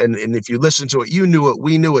 and if you listen to it, you knew it,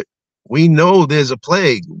 we knew it. We know there's a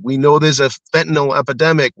plague. We know there's a fentanyl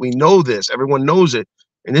epidemic. We know this. Everyone knows it.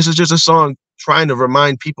 And this is just a song trying to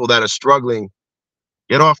remind people that are struggling,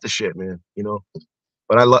 get off the shit, man.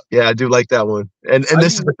 But I do like that one. And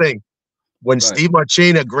this is the thing. When Steve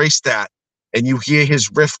Marchena graced that and you hear his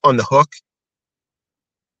riff on the hook,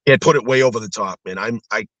 he had put it way over the top, man.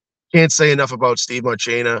 I can't say enough about Steve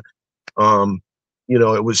Marchena.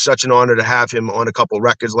 It was such an honor to have him on a couple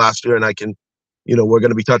records last year, and I can, we're going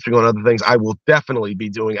to be touching on other things. I will definitely be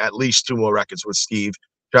doing at least 2 more records with Steve.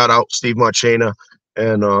 Shout out Steve Marchena.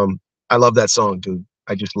 And I love that song, dude.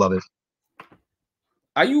 I just love it.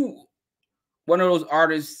 Are you one of those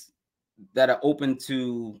artists that are open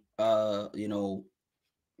to,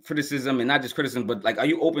 criticism, and not just criticism, but like, are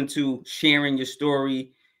you open to sharing your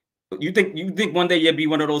story? You think one day you'll be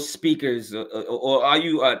one of those speakers, or are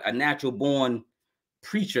you a natural born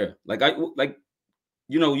preacher?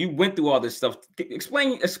 You went through all this stuff.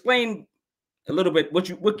 Explain a little bit what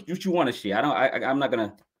you want to share. I'm not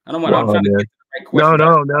gonna. I don't want. I'm trying to get the right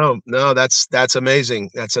question. No. That's amazing.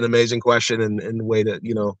 That's an amazing question and way to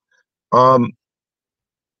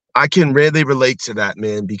I can really relate to that,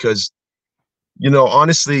 man, because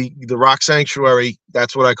honestly, the Rock Sanctuary,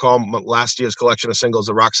 that's what I call last year's collection of singles.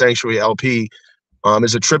 The Rock Sanctuary LP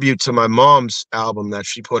is a tribute to my mom's album that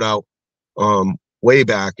she put out way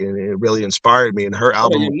back, and it really inspired me. And her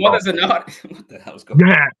album. Your mother's an artist. What the hell's going on?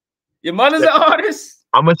 Yeah. Your mother's an artist?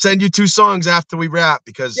 I'm going to send you 2 songs after we wrap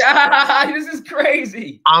because. Yeah, this is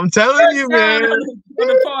crazy. I'm telling you, man. On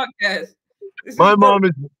the podcast. My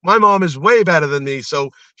mom is way better than me. So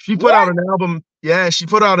she put out an album. Yeah, she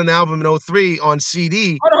put out an album in 03 on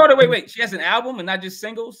CD. Hold on, wait. She has an album and not just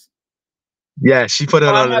singles? Yeah, she put it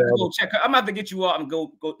on. I'm gonna have to go check her. I'm gonna have to get you out and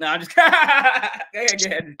go. Now I'm just go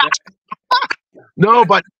ahead. No,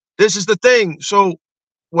 but this is the thing. So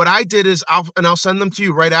what I did is I'll send them to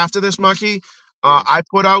you right after this, Marquis. I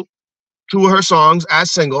put out 2 of her songs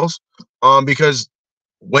as singles, because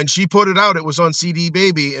when she put it out, it was on CD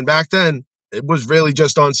Baby, and back then it was really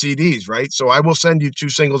just on CDs, right? So I will send you 2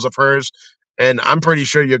 singles of hers, and I'm pretty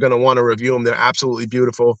sure you're gonna want to review them. They're absolutely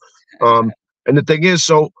beautiful. And the thing is,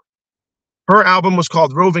 so her album was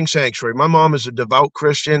called Roving Sanctuary. My mom is a devout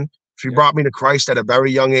Christian. She brought me to Christ at a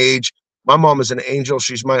very young age. My mom is an angel.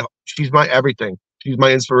 She's my everything. She's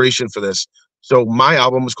my inspiration for this. So my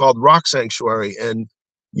album was called Rock Sanctuary. And,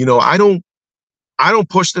 you know, I don't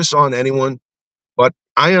push this on anyone, but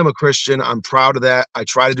I am a Christian. I'm proud of that. I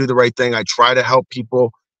try to do the right thing. I try to help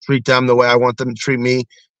people, treat them the way I want them to treat me.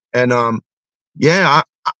 And, yeah,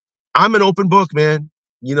 I'm an open book, man.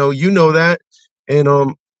 You know that. And,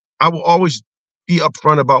 I will always be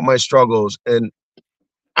upfront about my struggles, and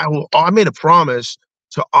I made a promise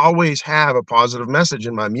to always have a positive message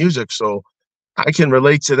in my music, so I can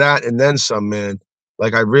relate to that and then some, man.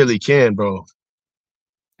 Like I really can, bro.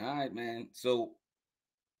 All right, man. So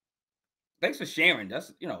thanks for sharing.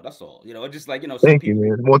 That's all. Just like some Thank people. You,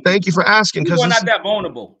 man. Well, thank you for asking. People are not that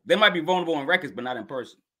vulnerable. They might be vulnerable on records, but not in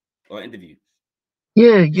person or interviews.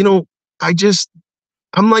 Yeah,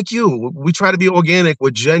 I'm like you. We try to be organic,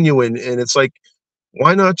 we're genuine, and it's like,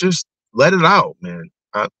 why not just let it out, man?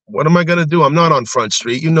 What am I gonna do? I'm not on Front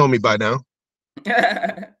Street. You know me by now.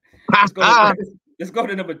 let's go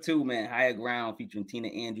to number 2, man. Higher Ground featuring Tina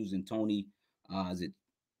Andrews and Tony. Tony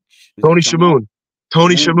Chamoun?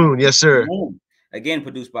 Tony Chamoun, yes, sir. Chamoun. Again,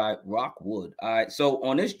 produced by Rockwood. All right. So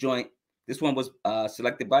on this joint, this one was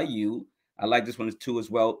selected by you. I like this one too as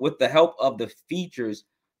well. With the help of the features,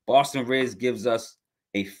 Boston Riz gives us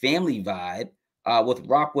a family vibe. With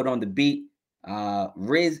Rockwood on the beat,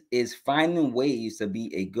 Riz is finding ways to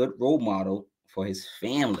be a good role model for his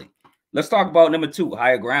family. Let's talk about number 2,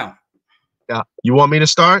 Higher Ground. Yeah. You want me to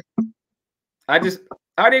start? I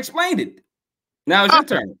already explained it. Now it's your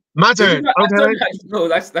turn. My turn. Okay.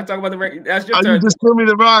 Let's talk about the record. That's your turn. You just threw me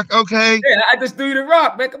the rock. Okay. Yeah, I just threw you the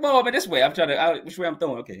rock, man. Come on, man. This way. Which way I'm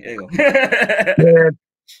throwing? Okay, there you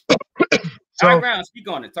go. Higher Ground. Speak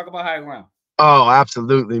on it. Talk about Higher Ground. Oh,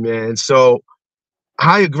 absolutely, man. So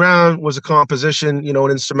Higher Ground was a composition,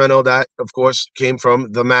 an instrumental that, of course, came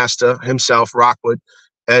from the master himself, Rockwood.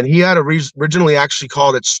 And he had originally actually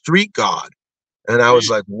called it Street God. And I was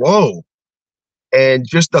like, whoa. And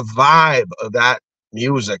just the vibe of that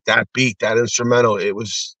music, that beat, that instrumental, it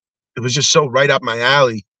was just so right up my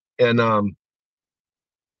alley. And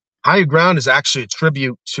Higher Ground is actually a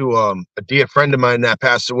tribute to a dear friend of mine that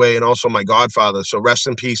passed away, and also my godfather. So rest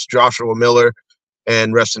in peace, Joshua Miller,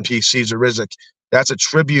 and rest in peace, Caesar Rizk. That's a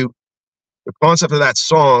tribute. The concept of that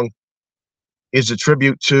song is a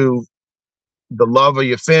tribute to the love of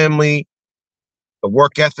your family, the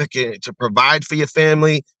work ethic to provide for your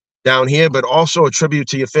family down here, but also a tribute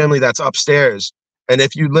to your family that's upstairs. And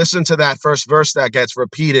if you listen to that first verse that gets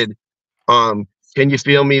repeated, can you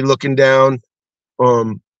feel me looking down?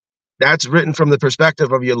 That's written from the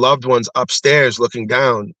perspective of your loved ones upstairs looking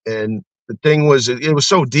down. And the thing was, it was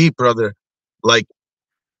so deep, brother. Like,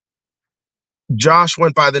 Josh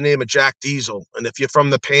went by the name of Jack Diesel. And if you're from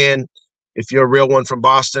the Pan, if you're a real one from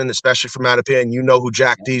Boston, especially from out of Pan, you know who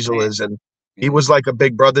Jack Diesel is. And he was like a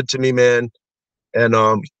big brother to me, man. And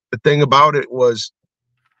the thing about it was,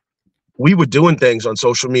 we were doing things on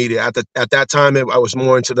social media at that time. I was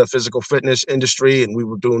more into the physical fitness industry, and we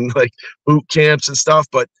were doing like boot camps and stuff.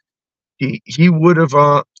 But he would have.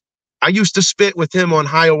 I used to spit with him on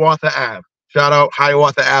Hiawatha Ave. Shout out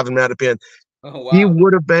Hiawatha Ave in Mattapan. Oh, wow. He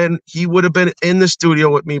would have been in the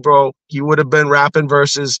studio with me, bro. He would have been rapping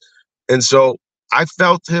verses, and so I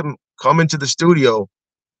felt him come into the studio,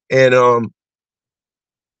 and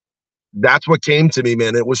that's what came to me,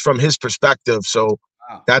 man. It was from his perspective. So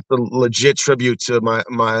wow. That's a legit tribute to my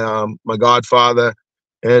godfather.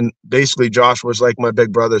 And basically Josh was like my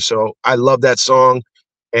big brother. So I love that song.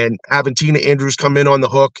 And having Tina Andrews come in on the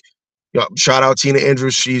hook, shout out Tina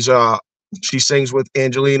Andrews. She sings with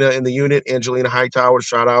Angelina in the unit, Angelina Hightower,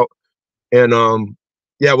 shout out. And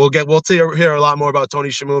yeah, we'll hear a lot more about Tony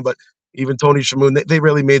Chamoun, but even Tony Chamoun, they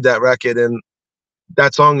really made that record, and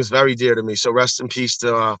that song is very dear to me. So rest in peace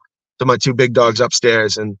to my 2 big dogs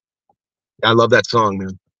upstairs, and I love that song,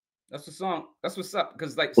 man. That's the song. That's what's up.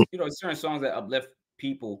 Because certain songs that uplift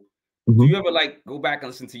people, Do you ever like go back and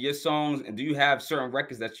listen to your songs, and do you have certain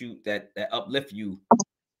records that that uplift you?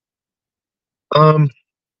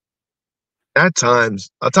 At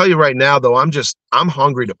times, I'll tell you right now though, I'm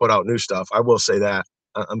hungry to put out new stuff. I will say that.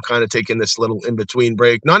 I'm kind of taking this little in between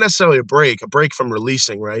break, not necessarily a break from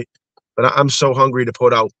releasing, right? But I'm so hungry to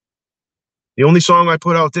put out. The only song I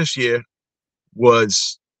put out this year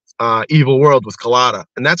was Evil World with Colada,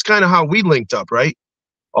 and that's kind of how we linked up, right?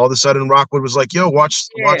 All of a sudden, Rockwood was like, "Yo, watch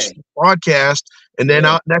the podcast," and then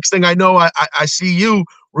next thing I know, I see you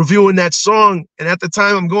reviewing that song, and at the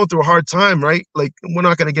time, I'm going through a hard time, right? Like, we're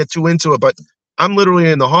not going to get too into it, but I'm literally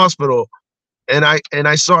in the hospital, and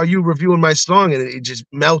I saw you reviewing my song, and it just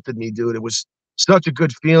melted me, dude. It was such a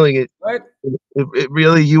good feeling. It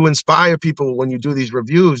really, you inspire people when you do these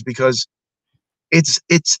reviews because it's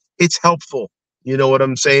helpful. You know what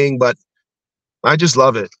I'm saying? But I just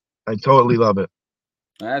love it. I totally love it.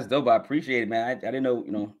 That's dope. I appreciate it, man. I didn't know,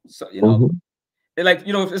 it like,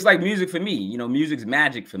 it's like music for me. Music's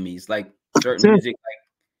magic for me. It's like certain music, like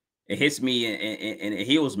it hits me and it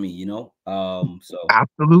heals me. So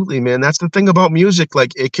absolutely, man. That's the thing about music.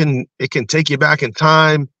 Like it can take you back in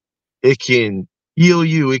time. It can heal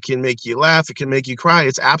you. It can make you laugh. It can make you cry.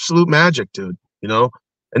 It's absolute magic, dude. And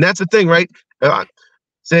that's the thing, right?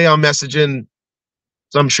 Say I'm messaging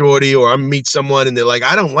some shorty or I meet someone and they're like,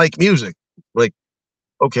 I don't like music. Like,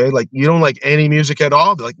 okay, like you don't like any music at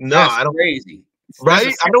all? They're like, no, I don't. Crazy.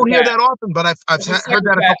 Right? I don't hear that often, but I've heard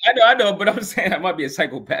that. I know, but I'm saying I might be a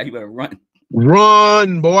psychopath. You better run.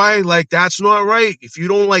 Run, boy. Like, that's not right. If you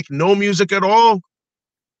don't like no music at all,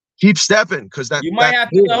 keep stepping, because that you might have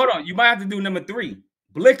to hold on. You might have to do number 3.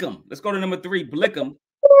 Blick Em. Let's go to number 3. Blick Em.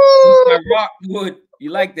 Rockwood.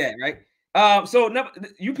 You like that, right? So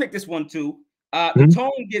you picked this one too. The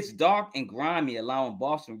tone gets dark and grimy, allowing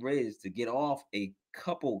Boston Riz to get off a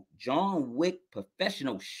couple John Wick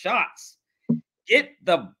professional shots. Get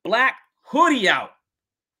the black hoodie out.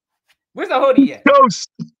 Where's the hoodie at? Ghost.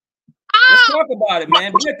 Let's talk about it,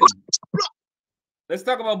 man. Blick Em. Let's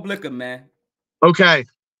talk about Blick Em, man. Okay,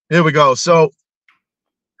 here we go. So,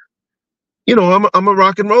 I'm a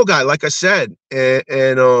rock and roll guy, like I said,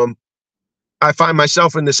 and I find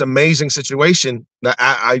myself in this amazing situation that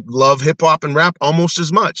I love hip hop and rap almost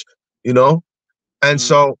as much, and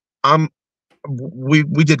so we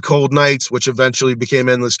did Cold Nights, which eventually became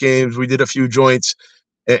Endless Games. We did a few joints,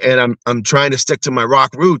 and I'm trying to stick to my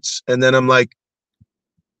rock roots, and then I'm like,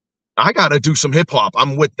 I gotta do some hip hop.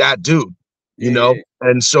 I'm with that dude,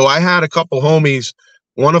 and so I had a couple homies.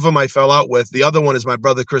 One of them I fell out with. The other one is my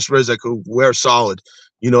brother Chris Rizk, who we're solid.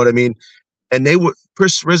 You know what I mean? And they were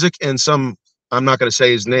Chris Rizk and some. I'm not gonna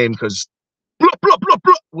say his name because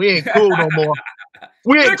we ain't cool no more.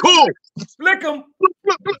 We ain't cool. Blick Em.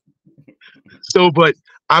 So, but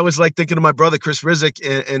I was like thinking of my brother Chris Rizk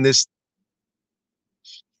and this.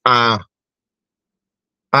 I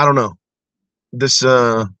don't know. This.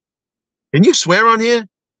 Can you swear on here?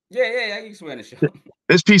 Yeah, you can swear on the show.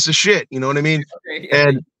 This piece of shit. You know what I mean? Okay,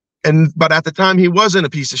 yeah. But at the time he wasn't a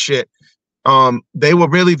piece of shit. They were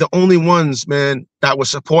really the only ones, man, that was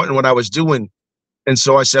supporting what I was doing. And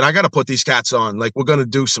so I said, I got to put these cats on. Like, we're going to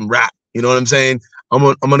do some rap. You know what I'm saying? I'm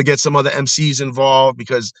going to get some other MCs involved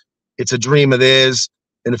because it's a dream of theirs.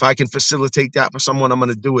 And if I can facilitate that for someone, I'm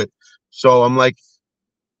going to do it. So I'm like,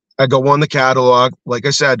 I go on the catalog. Like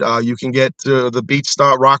I said, you can get the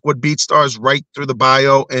BeatStar, Rockwood BeatStars right through the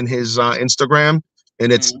bio in his Instagram.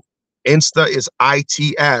 And it's Insta is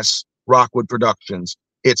ITS Rockwood Productions.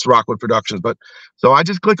 It's Rockwood Productions. But so I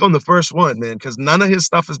just click on the first one, man, because none of his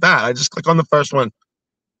stuff is bad. I just click on the first one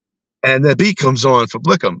and the beat comes on for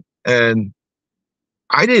Blick Em. And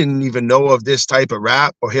I didn't even know of this type of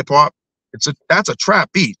rap or hip hop. That's a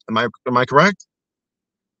trap beat. Am I correct?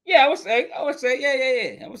 Yeah, I would say,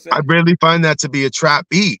 yeah. I would say. I really find that to be a trap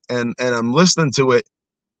beat, and I'm listening to it,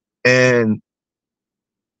 and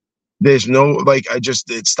there's no,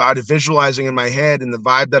 it started visualizing in my head, and the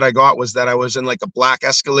vibe that I got was that I was in like a black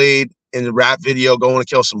Escalade in a rap video going to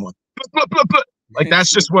kill someone. Like, that's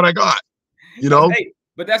just what I got, Hey,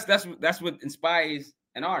 but that's what inspires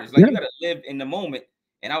an artist. Like, you gotta live in the moment.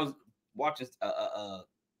 And I was watching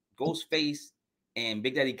Ghostface and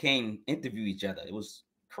Big Daddy Kane interview each other. It was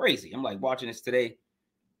crazy. I'm like watching this today,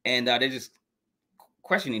 and they're just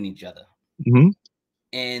questioning each other.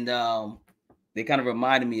 And they kind of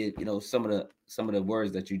reminded me of, some of the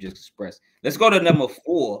words that you just expressed. Let's go to number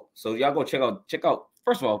 4. So y'all go check out.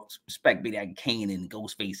 First of all, respect Big Daddy Kane and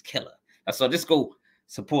Ghostface Killer. So just go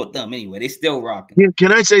support them anyway. They still rocking. Yeah,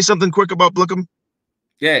 can I say something quick about Blick Em?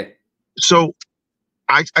 Yeah. So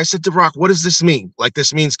I said to Rock, what does this mean? Like,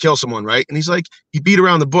 this means kill someone, right? And he's like, he beat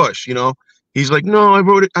around the bush, He's like, no, I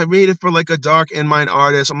wrote it. I made it for like a dark in mind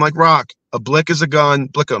artist. I'm like, Rock, a blick is a gun,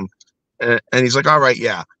 Blick Em. And he's like, all right,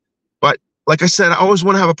 yeah. But like I said, I always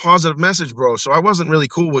want to have a positive message, bro. So I wasn't really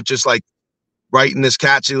cool with just like writing this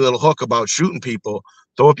catchy little hook about shooting people.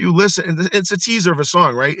 So if you listen, it's a teaser of a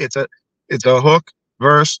song, right? It's a hook,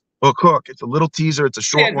 verse, hook, hook. It's a little teaser. It's a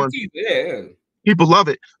short one. Yeah. People love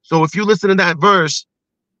it. So if you listen to that verse,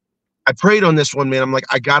 I prayed on this one, man. I'm like,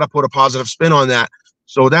 I gotta put a positive spin on that.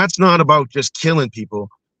 So that's not about just killing people.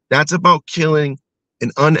 That's about killing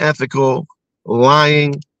an unethical,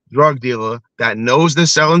 lying drug dealer that knows they're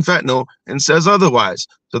selling fentanyl and says otherwise.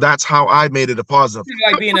 So that's how I made it a positive.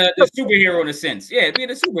 It's like being the superhero in a sense. Yeah, being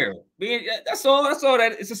a superhero. That's all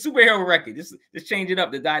that it's a superhero record. Just change it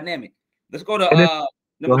up, the dynamic. Let's go to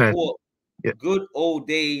number 4. Yeah. Good Old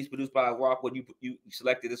Days, produced by Rockwood. You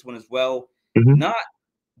selected this one as well. Mm-hmm. Not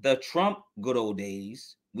the Trump good old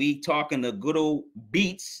days. We talking the good old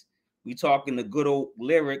beats. We talking the good old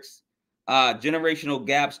lyrics. Generational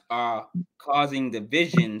gaps are causing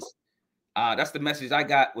divisions. That's the message I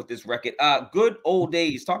got with this record. Good Old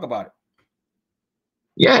Days. Talk about it.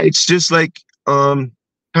 Yeah, it's just like kind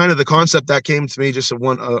of the concept that came to me. Just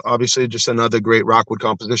obviously, just another great Rockwood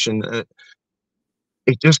composition.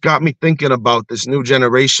 It just got me thinking about this new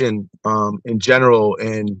generation in general,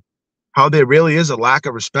 and how there really is a lack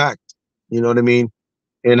of respect. You know what I mean?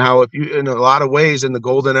 And how, if you, in a lot of ways, in the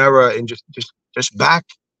golden era, and just back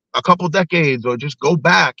a couple decades, or just go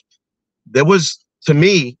back, there was, to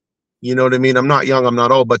me, you know what I mean? I'm not young, I'm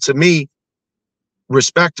not old, but to me,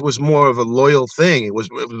 respect was more of a loyal thing. It was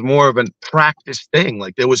more of a practice thing.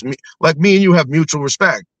 Like me and you have mutual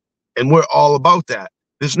respect, and we're all about that.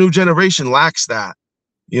 This new generation lacks that.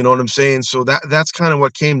 You know what I'm saying? So that's kind of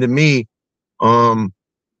what came to me. And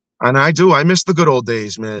I miss the good old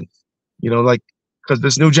days, man. You know, like, because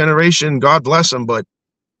this new generation, God bless them, but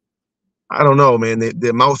I don't know, man.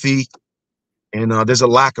 They're mouthy, and there's a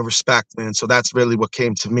lack of respect, man. So that's really what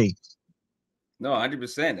came to me. No, 100%.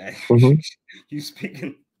 Mm-hmm. You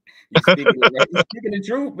speaking the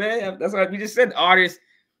truth, man. That's what we just said. Artists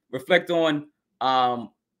reflect on the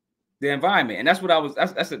environment, and that's what I was.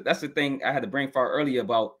 That's the thing I had to bring far earlier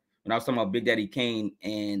about when I was talking about Big Daddy Kane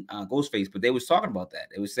and Ghostface. But they was talking about that.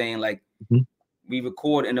 They was saying like, mm-hmm, we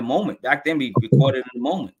record in the moment. Back then, we recorded in the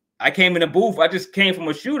moment. I came in the booth. I just came from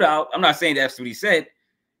a shootout. I'm not saying that's what he said.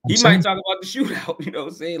 He might talk about the shootout, you know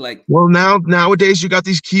what I'm saying? Like, well, nowadays you got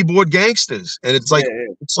these keyboard gangsters, and it's like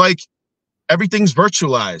it's like everything's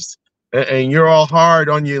virtualized, and you're all hard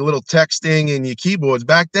on your little texting and your keyboards.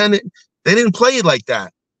 Back then, they didn't play it like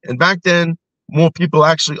that, and back then, more people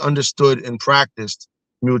actually understood and practiced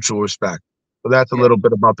mutual respect. So that's a little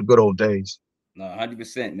bit about the good old days. No,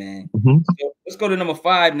 100%, man. Mm-hmm. So let's go to number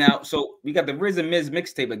 5 now. So we got the Riz and Miz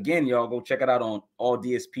mixtape again, y'all. Go check it out on all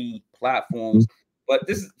DSP platforms. Mm-hmm. But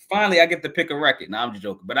this is finally I get to pick a record. Now I'm just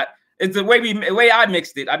joking, but it's the way I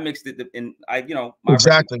mixed it. I mixed it in my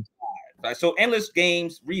exactly. Record. So Endless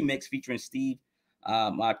Games remix featuring Steve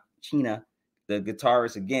Marchena, the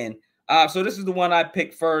guitarist again. So this is the one I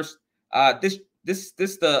picked first. This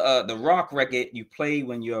the rock record you play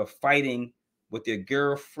when you're fighting with your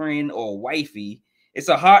girlfriend or wifey. It's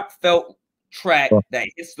a heartfelt track that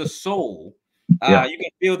hits the soul. You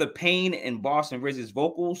can feel the pain in Boston Riz's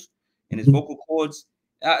vocals and his vocal cords.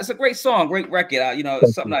 It's a great song, great record.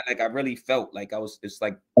 It's something I really felt like it's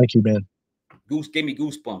like. Thank you, man. Gave me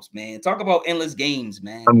goosebumps, man. Talk about Endless Games,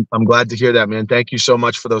 man. I'm glad to hear that, man. Thank you so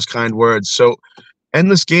much for those kind words. So,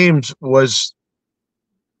 Endless Games was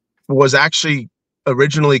actually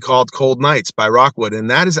originally called Cold Nights by Rockwood, and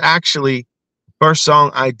that is actually the first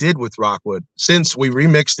song I did with Rockwood. Since we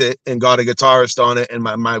remixed it and got a guitarist on it, and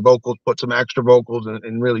my vocals, put some extra vocals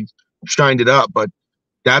and really shined it up, but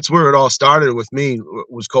that's where it all started with me.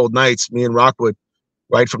 Was Cold Nights, me and Rockwood,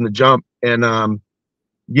 right from the jump. And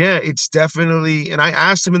yeah, it's definitely. And I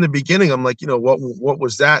asked him in the beginning, I'm like, what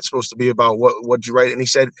was that supposed to be about? What'd you write? And he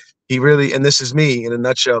said he really, and this is me in a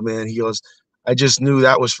nutshell, man. He goes, I just knew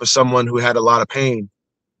that was for someone who had a lot of pain.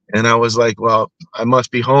 And I was like, well, I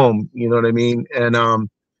must be home. You know what I mean? And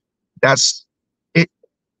that's it.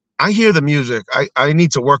 I hear the music. I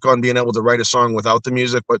need to work on being able to write a song without the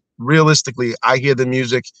music, but realistically, I hear the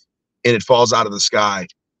music and it falls out of the sky.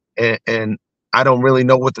 And I don't really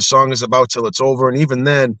know what the song is about till it's over. And even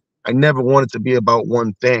then, I never want it to be about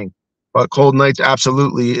one thing. But Cold Nights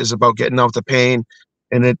absolutely is about getting out the pain.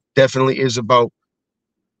 And it definitely is about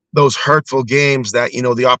those hurtful games that,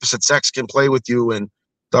 the opposite sex can play with you. And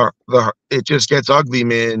it just gets ugly,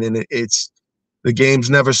 man. And it's the games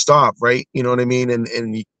never stop, right? You know what I mean?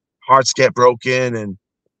 And hearts get broken. And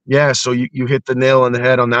yeah, so you hit the nail on the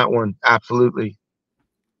head on that one. Absolutely.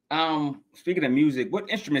 Speaking of music, what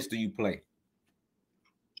instruments do you play?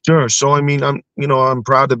 Sure. So I mean, I'm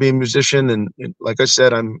proud to be a musician, and like I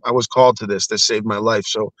said, I was called to this. This saved my life.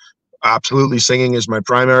 So absolutely, singing is my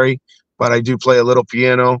primary, but I do play a little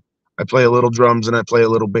piano, I play a little drums, and I play a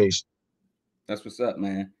little bass. That's what's up,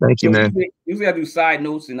 man. Thank you, So man. usually I do side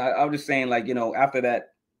notes, and I was just saying, like, after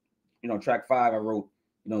that, track 5, I wrote,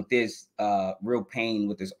 there's real pain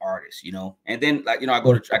with this artist, and then, like, I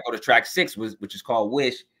go to track 6, which is called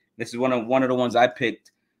Wish. This is one of the ones I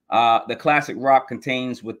picked. The classic rock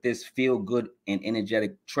contains with this feel good and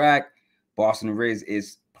energetic track. Boston Riz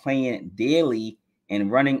is playing daily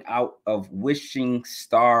and running out of wishing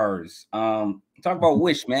stars. Talk about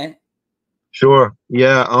Wish, man. Sure.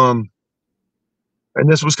 Yeah. And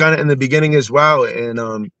this was kind of in the beginning as well.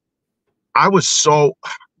 And I was so,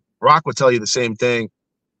 Rock would tell you the same thing.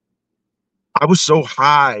 I was so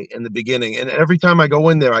high in the beginning, and every time I go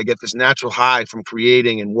in there, I get this natural high from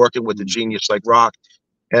creating and working with a genius like Rock.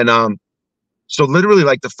 And so literally,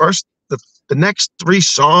 like the next 3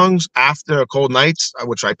 songs after Cold Nights,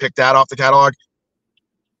 which I picked that off the catalog,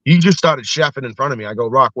 he just started chefing in front of me. I go,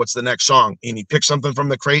 Rock, what's the next song? And he picked something from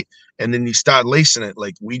the crate, and then he started lacing it.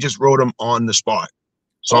 Like, we just wrote them on the spot.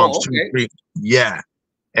 Songs 2, 3, yeah.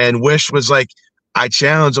 And Wish was like, I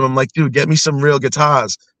challenged him. I'm like, dude, get me some real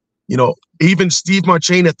guitars. Even Steve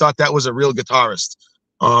Marchena thought that was a real guitarist.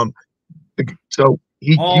 So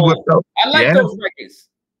he whipped out. I like those records.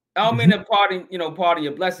 I don't mean to pardon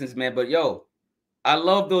your blessings, man, but yo, I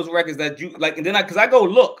love those records that you like. And then because I go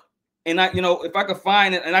look, and if I could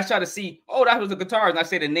find it, and I try to see, oh, that was the guitar, and I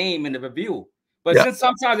say the name in the review. But since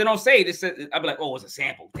sometimes they don't say it, I'd be like, oh, it's a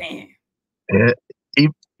sample. Damn. Yeah.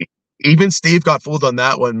 Even Steve got fooled on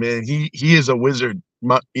that one, man. He is a wizard.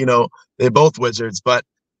 They're both wizards, but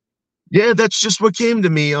yeah, that's just what came to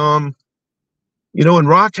me. And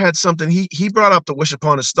Rock had something. He brought up the Wish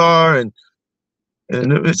Upon a Star, and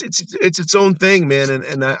it's its own thing, man.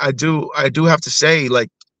 And I do have to say, like,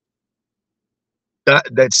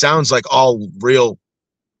 that sounds like all real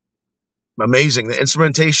amazing. The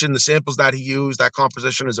instrumentation, the samples that he used, that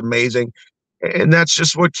composition is amazing. And that's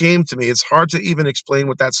just what came to me. It's hard to even explain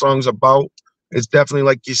what that song's about. It's definitely,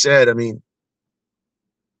 like you said, I mean,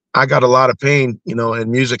 I got a lot of pain,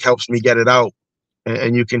 and music helps me get it out.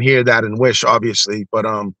 And you can hear that in Wish, obviously. But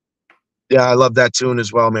yeah, I love that tune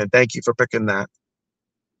as well, man. Thank you for picking that.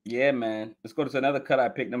 Yeah, man. Let's go to another cut I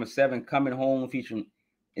picked. Number 7, Coming Home, featuring,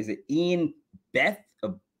 is it Ian Beath?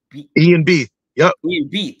 Ian Beath. Yep. Ian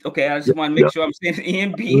Beath. Okay, I just want to make sure I'm saying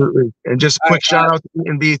Ian Beath. Absolutely. And just a quick shout out to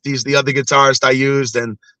Ian Beath. He's the other guitarist I used,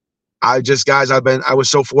 and I was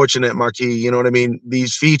so fortunate, Marquis. You know what I mean?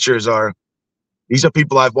 These are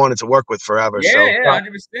people I've wanted to work with forever. Yeah, so, yeah,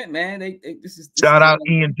 100%, man. This shout out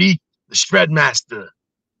Ian Beath, the Shred Master.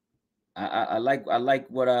 I like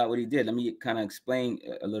what he did. Let me kind of explain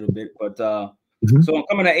a little bit. But so I'm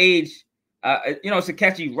coming of age. It's a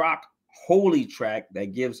catchy rock holy track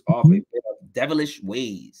that gives off a bit of devilish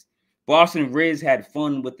ways. Boston Riz had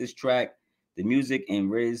fun with this track. The music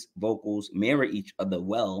and Riz vocals mirror each other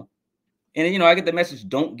well. And I get the message,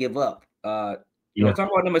 don't give up. Talk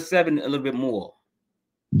about number 7 a little bit more.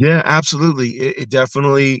 Yeah, absolutely. It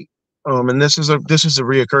definitely and this is a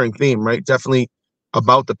reoccurring theme, right? Definitely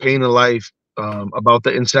about the pain of life, about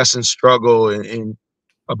the incessant struggle, and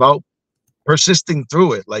about persisting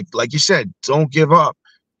through it. Like you said, don't give up.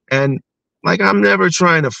 And like, I'm never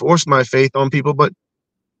trying to force my faith on people, but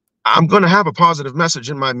I'm going to have a positive message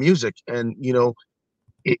in my music. And,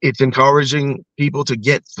 it's encouraging people to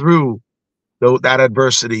get through that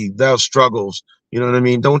adversity, those struggles. You know what I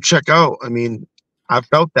mean? Don't check out. I mean, I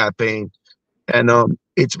felt that pain. And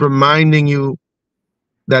it's reminding you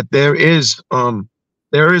that there is a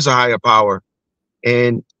higher power.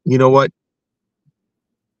 And you know what?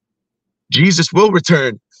 Jesus will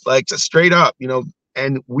return, like, straight up,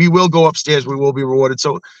 and we will go upstairs. We will be rewarded.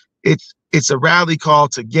 So it's a rally call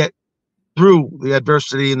to get through the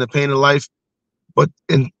adversity and the pain of life, but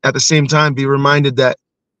at the same time, be reminded that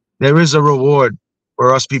there is a reward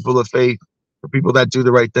for us people of faith, for people that do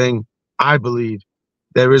the right thing. I believe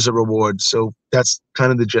there is a reward. So that's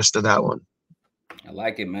kind of the gist of that one. I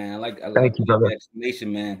like it, man. I like the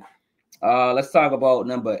explanation, man. Let's talk about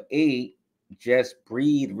number 8, Just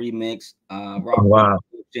Breathe remix. Rockwood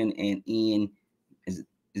and Ian.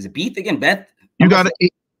 Is it Beath again? Beth? You got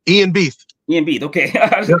it. Ian Beath. Ian Beath. Okay.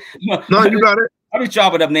 No, you got it. I be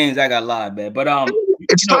chopping up names. I got live, man. But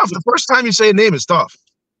it's tough. The first time you say a name is tough.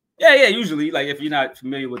 Yeah. Usually, like, if you're not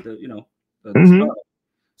familiar with the stuff.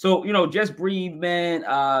 So Just Breathe, man.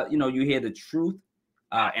 You hear the truth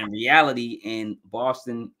and reality in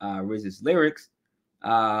Boston Riz's lyrics.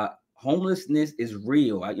 homelessness is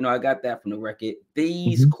real. You know, I got that from the record.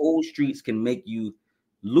 These cold streets can make you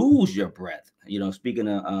lose your breath. You know, speaking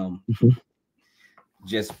of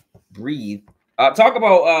just breathe. Talk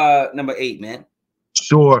about number 8, man.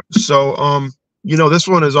 Sure. So you know, this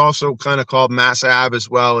one is also kind of called Mass Ave as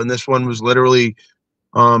well, and this one was literally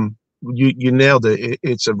you nailed it.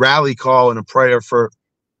 It's a rally call and a prayer for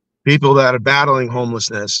people that are battling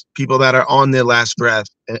homelessness, people that are on their last breath,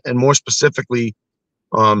 and more specifically,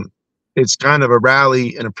 it's kind of a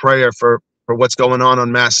rally and a prayer for what's going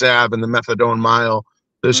on Mass Ave and the Methadone Mile.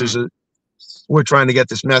 This is we're trying to get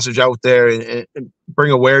this message out there and bring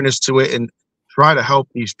awareness to it and try to help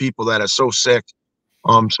these people that are so sick.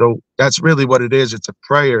 So that's really what it is. It's a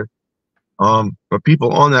prayer for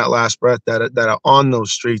people on that last breath that are on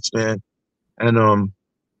those streets, man. And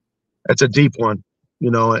it's a deep one, you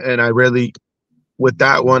know, and I really, with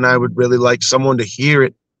that one, I would really like someone to hear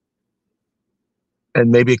it, and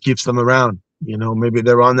maybe it keeps them around. You know, maybe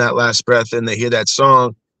they're on that last breath and they hear that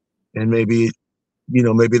song, and maybe, you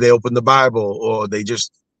know, maybe they open the Bible, or they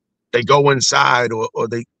go inside, or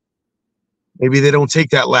maybe they don't take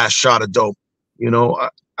that last shot of dope. You know,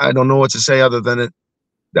 I don't know what to say other than it.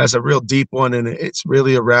 That's a real deep one, and it's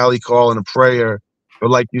really a rally call and a prayer for,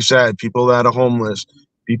 like you said, people that are homeless,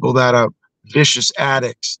 people that are vicious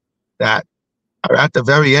addicts that are at the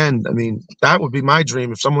very end. I mean, that would be my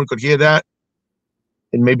dream if someone could hear that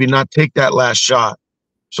and maybe not take that last shot.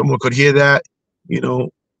 Someone could hear that, you know,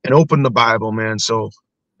 and open the Bible, man. So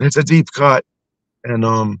it's a deep cut, and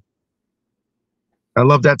I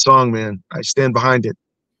love that song, man. I stand behind it.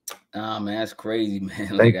 Oh man, that's crazy,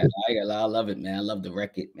 man. Like I love it, man. I love the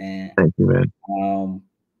record, man. Thank you, man.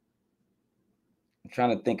 I'm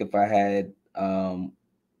trying to think if I had I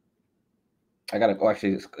got to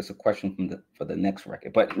actually it's a question for the next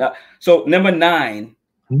record. But no, so number 9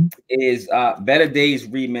 is Better Days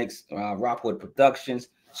remix, Rockwood Productions.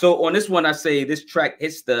 So on this one, I say this track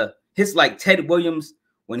hits like Ted Williams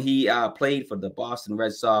when he played for the Boston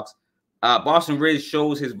Red Sox. Boston Riz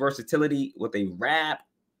shows his versatility with a rap.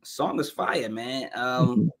 Song is fire, man.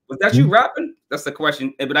 Was that you rapping? That's the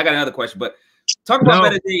question. But I got another question. But talk about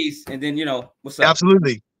Better Days, and then, you know, what's up?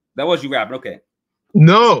 Absolutely. That was you rapping. Okay.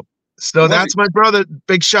 No. So that's my brother.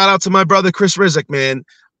 Big shout out to my brother Chris Rizk, man.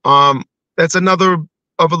 That's another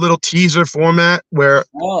of a little teaser format where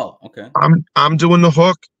I'm doing the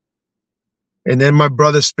hook, and then my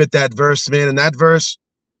brother spit that verse, man. And that verse,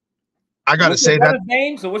 I gotta say that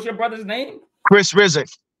name. So what's your brother's name? Chris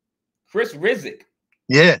Rizk. Chris Rizk.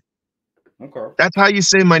 Yeah. Okay. That's how you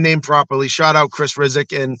say my name properly. Shout out Chris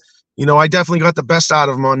Rizk. And, you know, I definitely got the best out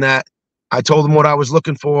of him on that. I told him what I was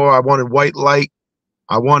looking for. I wanted white light.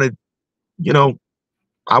 I wanted, you know,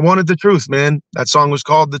 I wanted the truth, man. That song was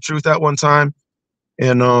called The Truth at one time.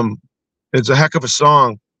 And it's a heck of a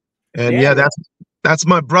song. And yeah, that's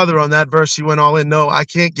my brother on that verse. He went all in. No, I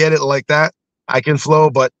can't get it like that. I can flow,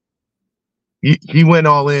 but he went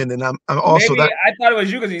all in, and I'm also Maybe I thought it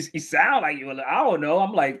was you because he sound like you. I don't know.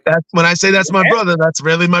 I'm like, that's when I say that's my brother. That's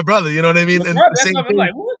really my brother. You know what I mean? And I'm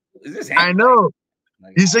like, what is this? I know.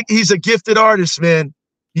 Like, he's a gifted artist, man.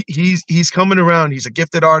 He's coming around. He's a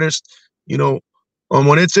gifted artist. You know,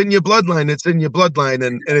 when it's in your bloodline, it's in your bloodline,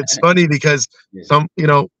 and it's funny because some, you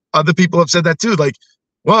know, other people have said that too. Like,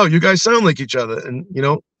 wow, you guys sound like each other, and you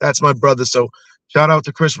know, that's my brother. So shout out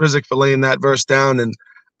to Chris Rizk for laying that verse down. And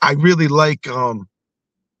I really like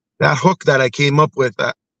that hook that I came up with.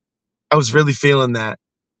 I was really feeling that.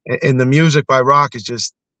 And the music by Rock is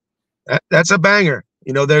just, that's a banger.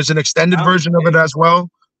 You know, there's an extended version of it as well,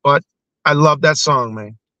 but I love that song,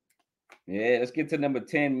 man. Yeah, let's get to number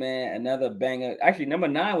 10, man. Another banger. Actually, number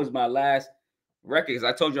 9 was my last record because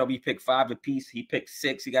I told y'all we picked 5 apiece. He picked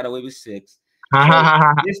 6. He got away with 6. So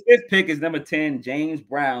this 5th pick is number 10, James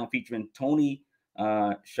Brown featuring Tony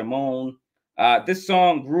Chamoun. This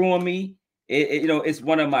song grew on me. You know, it's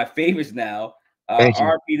one of my favorites now.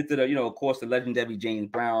 R.I.P. to the, you know, of course, the legendary James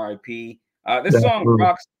Brown. R.I.P. This song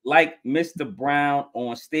rocks like Mr. Brown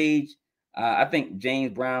on stage. I think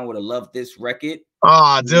James Brown would have loved this record.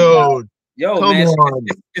 Oh, dude. Yo, man,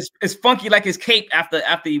 it's funky like his cape after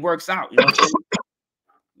he works out. You know what I'm saying?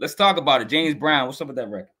 Let's talk about it. James Brown, what's up with that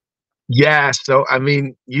record? Yeah, so I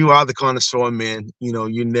mean, you are the connoisseur, man. You know,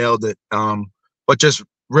 you nailed it. But just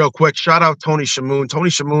real quick, shout out Tony Chamoun. Tony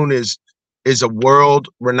Chamoun is a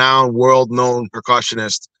world-renowned, world-known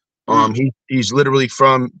percussionist. He's literally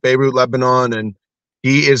from Beirut, Lebanon, and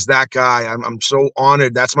he is that guy. I'm so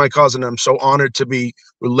honored. That's my cousin. I'm so honored to be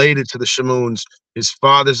related to the Chamouns. His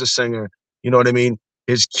father's a singer. You know what I mean?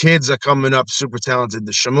 His kids are coming up super talented.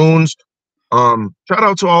 The Chamouns. Shout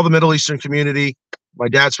out to all the Middle Eastern community. My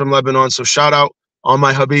dad's from Lebanon, so shout out all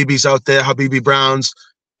my Habibis out there, Habibi Browns,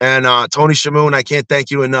 and Tony Chamoun. I can't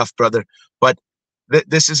thank you enough, brother. But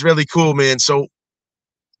this is really cool, man. So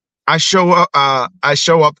I show up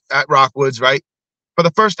at Rockwoods, right? For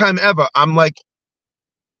the first time ever, I'm like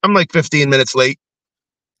 15 minutes late.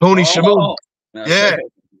 Tony Chamoun. Yeah.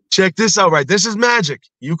 Check this out, right? This is magic.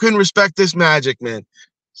 You can respect this magic, man.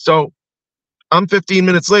 So I'm 15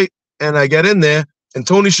 minutes late, and I get in there, and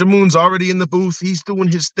Tony Chamoun's already in the booth. He's doing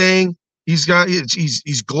his thing. He's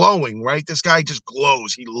glowing, right? This guy just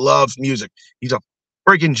glows. He loves music. He's a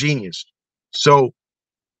freaking genius. So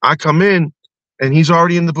I come in, and he's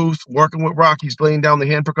already in the booth working with Rock. He's laying down the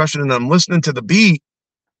hand percussion, and I'm listening to the beat.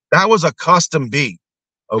 That was a custom beat,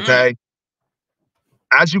 okay?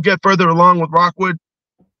 As you get further along with Rockwood,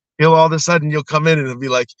 all of a sudden you'll come in and it'll be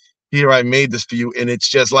like, here, I made this for you. And it's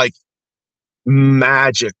just like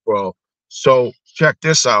magic, bro. So check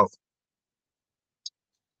this out.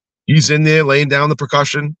 He's in there laying down the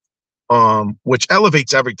percussion, which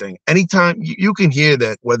elevates everything. Anytime you can hear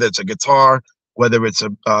that, whether it's a guitar, whether it's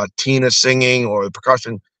a Tina singing or the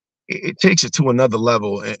percussion, it takes it to another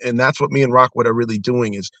level. And that's what me and Rockwood are really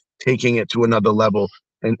doing, is taking it to another level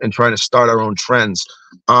and trying to start our own trends.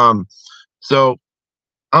 So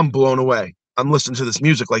I'm blown away. I'm listening to this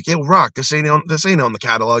music like, yo, Rock, this ain't on the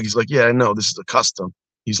catalog. He's like, yeah, I know, this is a custom.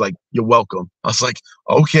 He's like, you're welcome. I was like,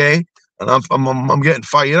 okay. And I'm getting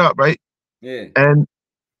fired up, right? Yeah. And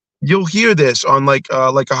you'll hear this on like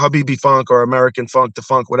a Habibi funk or American funk to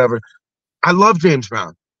funk, whatever. I love James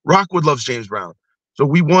Brown. Rockwood loves James Brown. So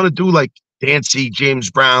we want to do like dancey James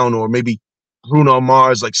Brown or maybe Bruno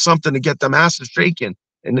Mars, like something to get them asses shaking.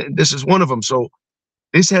 And this is one of them. So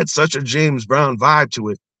this had such a James Brown vibe to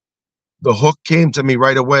it. The hook came to me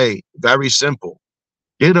right away. Very simple.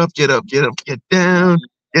 Get up, get up, get up, get down.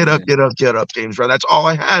 Get up, get up, get up, James Brown. That's all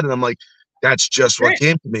I had. And I'm like, that's just what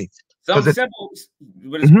came to me. Something simple,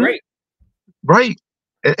 but it's great. Right.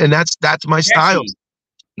 And that's my style.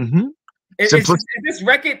 Is this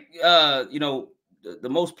record, the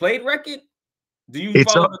most played record? Do you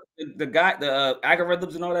follow the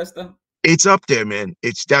algorithms and all that stuff? It's up there, man.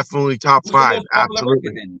 It's definitely top 5.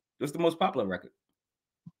 Absolutely. What's the most popular record?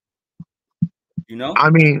 You know?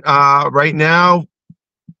 I mean, right now,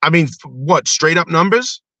 what, straight up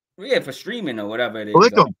numbers? Yeah, for streaming or whatever it is.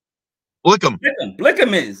 Blick Em. Blick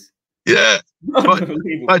Em is. Yeah.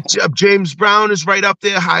 But James Brown is right up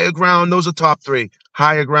there. Higher Ground. Those are top 3.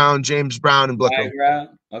 Higher Ground, James Brown, and Blick Em.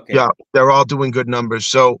 Okay. Yeah, they're all doing good numbers.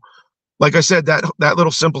 So, like I said, that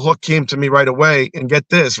little simple hook came to me right away. And get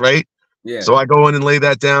this, right? Yeah. So I go in and lay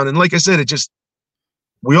that down, and like I said,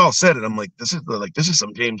 we all said it. I'm like, this is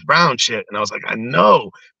some James Brown shit, and I was like, I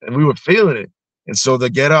know, and we were feeling it. And so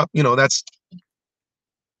the get up, that's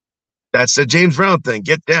the James Brown thing.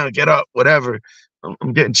 Get down, get up, whatever.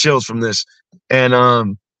 I'm getting chills from this, and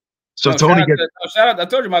so Tony shout out. I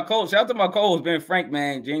told you my co. Shout out to my co-host Ben Frank,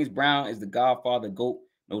 man. James Brown is the Godfather, GOAT.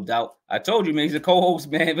 No doubt. I told you, man, he's a co-host,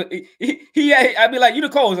 man. But I'd be like, you the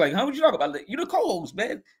co-host. Like, how would you talk about it? You the co-host,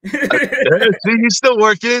 man. See, he's still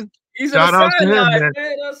working. He's on the sideline, man. You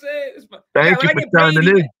know what I'm saying? Thank you for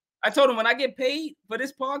signing in. I told him when I get paid for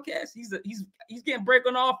this podcast, he's getting break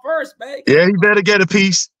on all first, man. Yeah, he better get a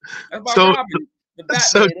piece. So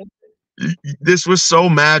this was so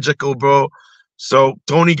magical, bro. So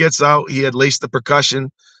Tony gets out. He had laced the percussion.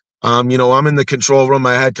 I'm in the control room.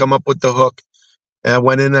 I had come up with the hook. And I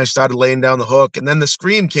went in and I started laying down the hook. And then the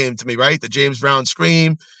scream came to me, right? The James Brown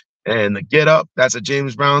scream and the get up. That's a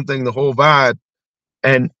James Brown thing, the whole vibe.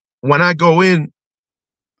 And when I go in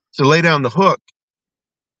to lay down the hook,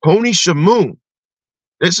 Tony Chamoun,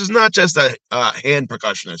 this is not just a hand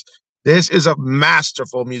percussionist. This is a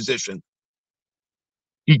masterful musician.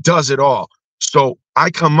 He does it all. So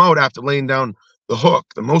I come out after laying down the hook,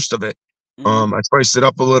 the most of it. I spiced it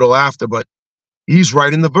up a little after, but he's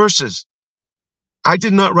writing the verses. I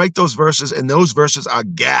did not write those verses, and those verses are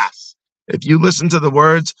gas. If you listen to the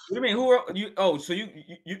words. What do you mean? Who are you? Oh, so you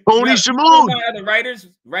Tony Chamoun. Other writers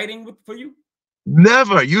writing for you?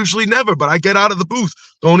 Never, usually never. But I get out of the booth.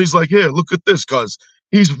 Tony's like, here, look at this, cuz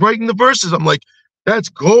he's writing the verses. I'm like, that's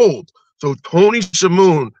gold. So Tony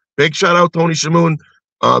Chamoun, big shout out Tony Chamoun,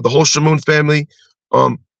 the whole Chamoun family.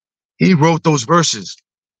 He wrote those verses,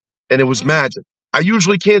 and it was magic. I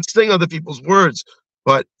usually can't sing other people's words,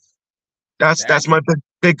 but that's my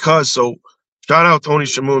big cuz. So shout out Tony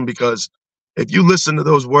Chamoun, because if you listen to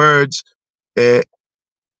those words, the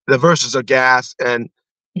verses are gas, and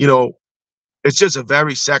it's just a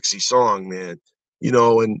very sexy song, man.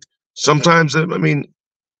 And sometimes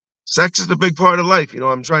sex is a big part of life.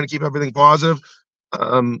 I'm trying to keep everything positive,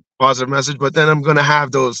 positive message, but then I'm gonna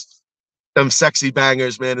have them sexy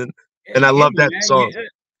bangers, man. And And I You hit love me, that man. song.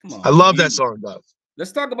 Come on, I man. love that song, though.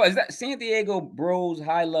 Let's talk about, is that San Diego Bros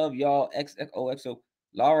High Love, y'all, XOXO,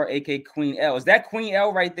 Laura, aka Queen L. Is that Queen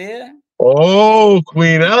L right there? Oh,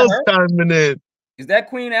 Queen L's chiming in. Is that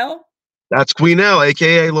Queen L? That's Queen L,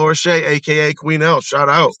 aka Laura Shay, aka Queen L. Shout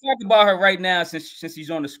out. Let's talk about her right now since she's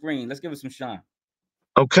on the screen. Let's give her some shine.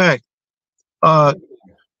 Okay.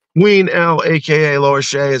 Queen L, aka Laura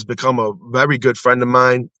Shay, has become a very good friend of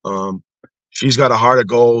mine. She's got a heart of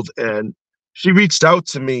gold, and she reached out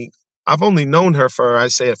to me. I've only known her for, I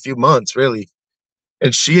say, a few months, really.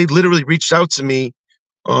 And she literally reached out to me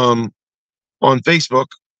on Facebook,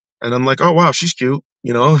 and I'm like, oh wow, she's cute,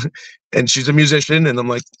 you know, and she's a musician, and I'm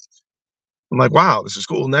like, wow, this is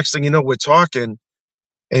cool. Next thing you know, we're talking,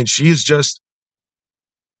 and she sent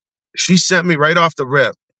me right off the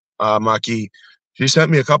rip, Marquis. She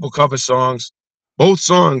sent me a couple cover songs. Both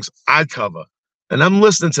songs I cover, and I'm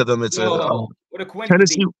listening to them. It's what a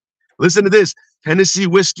Tennessee. Listen to this, Tennessee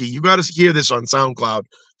Whiskey. You got to hear this on SoundCloud.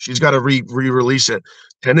 She's got to re-release it.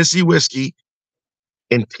 Tennessee Whiskey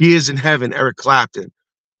and Tears in Heaven. Eric Clapton.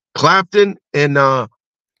 Clapton and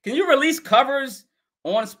Can you release covers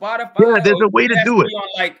on Spotify? Yeah, there's a way to do it. On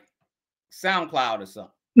like SoundCloud or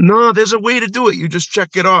something. No, there's a way to do it. You just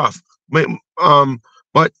check it off. But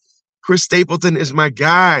Chris Stapleton is my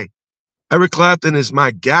guy. Eric Clapton is my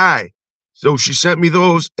guy. So she sent me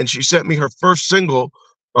those, and she sent me her first single,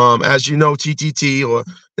 as you know, TTT, or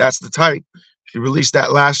That's the Type. She released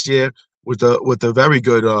that last year with a very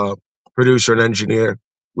good producer and engineer,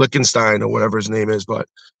 Lichtenstein or whatever his name is. But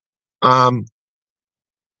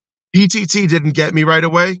PTT didn't get me right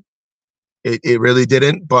away. It really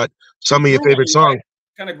didn't. But some of your favorite songs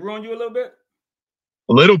kind of grew on you a little bit.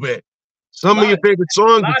 A little bit. Some of your favorite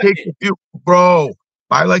songs, it takes a few, bro.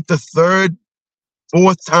 By like the third,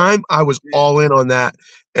 fourth time, I was all in on that.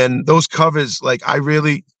 And those covers, like I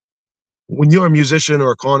really, when you're a musician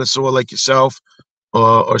or a connoisseur like yourself,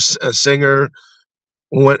 or a singer,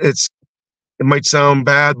 it might sound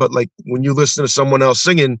bad, but like when you listen to someone else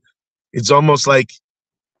singing, it's almost like,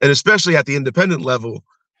 and especially at the independent level,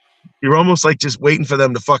 you're almost like just waiting for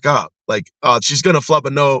them to fuck up. Like, she's gonna flub a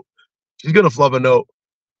note. She's gonna flub a note.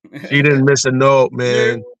 She didn't miss a note,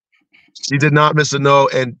 man. She did not miss a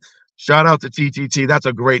note. And shout out to TTT. That's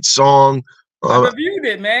a great song. I reviewed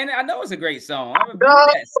it, man. I know it's a great song. I reviewed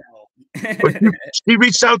that song. But she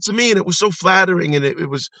reached out to me, and it was so flattering, and it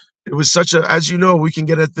was such a, as you know, we can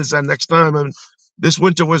get at this next time. And this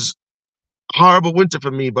winter was a horrible winter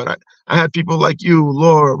for me, but I had people like you,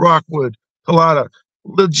 Laura, Rockwood, Colada,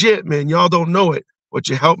 legit, man. Y'all don't know it, but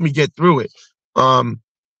you helped me get through it.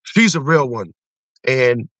 She's a real one,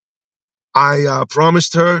 and I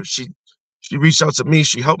promised her. She reached out to me.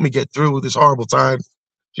 She helped me get through this horrible time.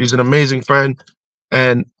 She's an amazing friend,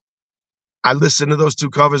 and I listened to those two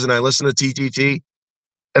covers, and I listened to TTT,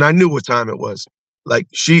 and I knew what time it was. Like,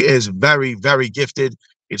 she is very, very gifted.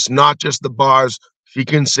 It's not just the bars. She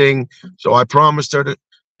can sing. So I promised her to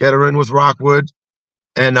get her in with Rockwood,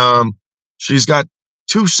 and she's got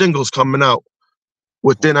 2 singles coming out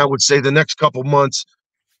within, I would say, the next couple months.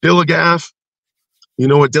 Dilligaff. You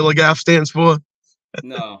know what Dilligaff stands for?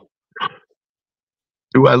 No.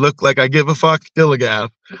 Do I look like I give a fuck? Dilligaff.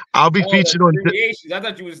 I'll be featured on. I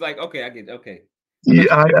thought you was like, okay, I get it. Okay.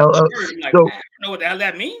 Yeah, like, so, I don't know what the hell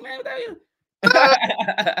that mean, man.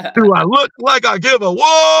 Do I look like I give a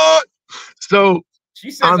what? So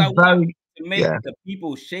she says, I want to make the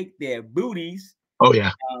people shake their booties. Oh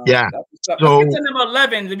yeah, yeah. So let's get to number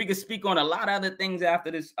 11. Then we can speak on a lot of other things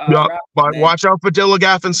after this. But watch out for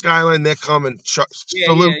Dilligaff and Skyline. They're coming.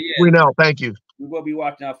 Salute, Queen L. Thank you. We will be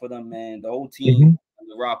watching out for them, man. The whole team,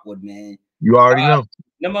 the Rockwood, man. You already know.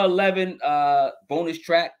 Number 11, bonus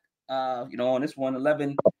track. You know, on this one,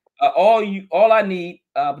 11. All I Need,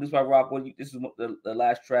 produced by Rockwood. This is the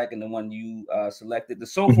last track and the one you selected. The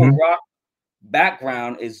soulful rock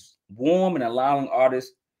background is warm and allowing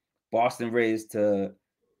artists Boston Riz to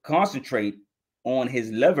concentrate on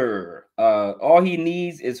his lover. All he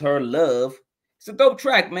needs is her love. It's a dope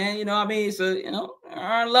track, man. You know what I mean? It's a, you know,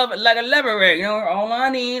 I love it like a lever, you know, all I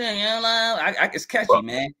need and your love. It's catchy,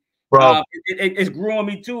 man. Bro. It grew on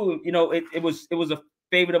me too. You know, it was a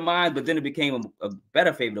favorite of mine, but then it became a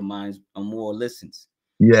better favorite of mine on more listens.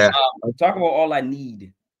 Yeah. Talk about All I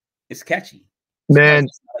Need. It's catchy. Man,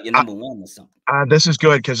 like your number one or something. This is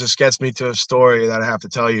good because this gets me to a story that I have to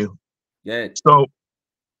tell you. Yeah. So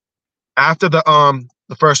after the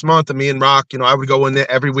first month of me and Rock, you know, I would go in there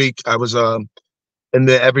every week. I was in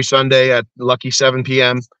there every Sunday at lucky 7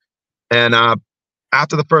 p.m. And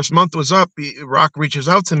after the first month was up, Rock reaches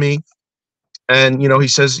out to me, and you know, he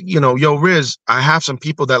says, you know, yo, Riz, I have some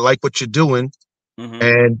people that like what you're doing.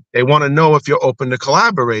 and they want to know if you're open to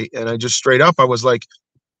collaborate. And I just straight up, I was like,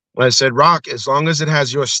 I said, Rock, as long as it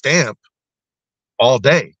has your stamp, all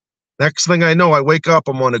day. Next thing I know, I wake up,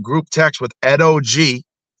 I'm on a group text with Ed OG.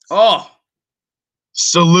 Oh,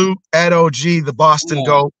 salute Ed OG, the Boston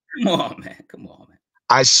GOAT. Come on, man. Come on, man.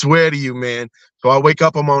 I swear to you, man. So I wake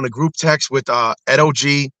up, I'm on a group text with Ed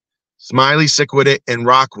OG, Smiley Sick With It, and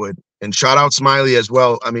Rockwood. And shout out Smiley as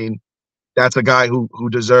well. I mean, that's a guy who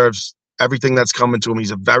deserves everything that's coming to him.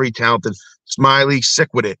 He's a very talented Smiley Sick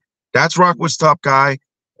With It. That's Rockwood's top guy.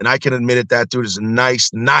 And I can admit it, that dude is nice.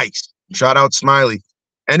 Shout out Smiley.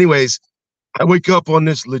 Anyways, I wake up on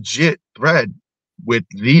this legit thread with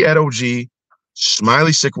the Ed OG,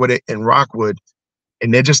 Smiley Sick With It, and Rockwood.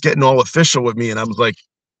 And they're just getting all official with me. And I was like,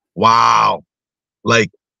 wow. Like,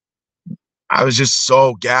 I was just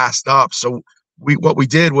so gassed up. So what we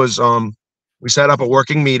did was we set up a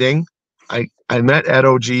working meeting. I met Ed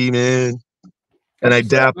OG, man, and I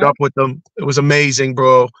dapped up with him. It was amazing,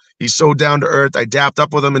 bro. He's so down to earth. I dapped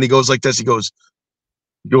up with him, and he goes like this. He goes,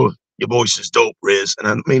 your voice is dope, Riz. And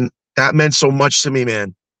I mean, that meant so much to me,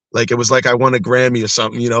 man. Like, it was like I won a Grammy or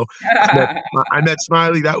something, you know. I met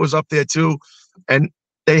Smiley. That was up there too. And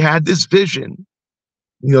they had this vision.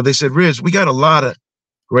 You know, they said, Riz, we got a lot of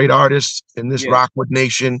great artists in this Rockwood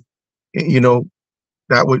nation, you know,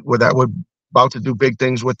 that would about to do big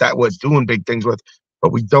things with, that we're doing big things with,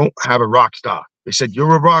 but we don't have a rock star. They said,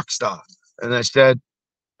 you're a rock star. And I said,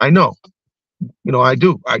 I know, you know, I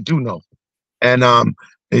do know. And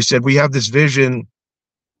they said, we have this vision,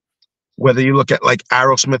 whether you look at like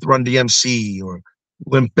Aerosmith, Run DMC, or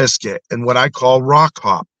Limp Bizkit, and what I call rock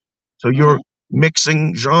hop. So you're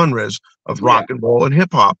mixing genres of rock and roll and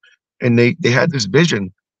hip hop. And they had this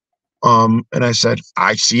vision. And I said,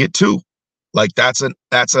 I see it too. Like, that's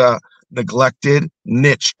a neglected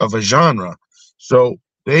niche of a genre. So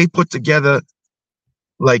they put together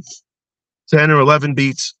like 10 or 11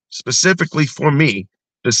 beats specifically for me,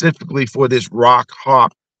 specifically for this rock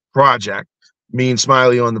hop project. Me and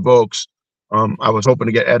Smiley on the vocals. I was hoping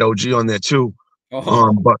to get Ed OG on there too.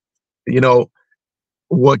 But you know,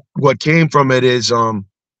 what came from it is and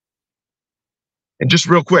just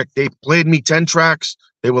real quick, they played me 10 tracks.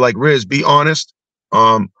 They were like, Riz, be honest.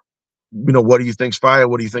 You know, what do you think's fire?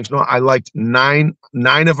 What do you think's not? I liked nine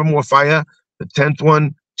of them were fire. The 10th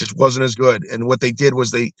one just wasn't as good. And what they did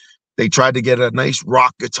was they tried to get a nice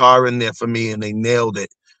rock guitar in there for me, and they nailed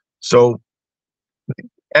it. So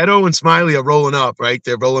Edo and Smiley are rolling up, right?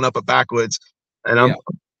 They're rolling up it backwards. And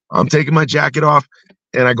I'm taking my jacket off,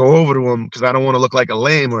 and I go over to them because I don't want to look like a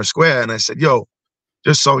lame or a square. And I said, yo,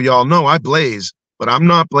 just so y'all know, I blaze, but I'm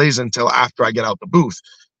not blazing until after I get out the booth.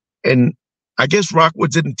 And I guess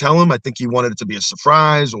Rockwood didn't tell him. I think he wanted it to be a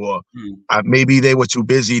surprise, or maybe they were too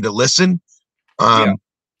busy to listen.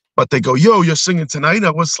 But they go, yo, you're singing tonight?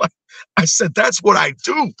 I was like, I said, that's what I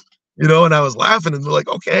do, you know? And I was laughing, and they're like,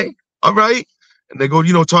 okay, all right. And they go,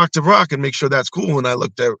 you know, talk to Rock and make sure that's cool. And I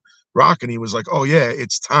looked at Rock, and he was like, oh yeah,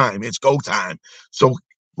 it's time. It's go time. So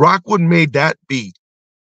Rockwood made that beat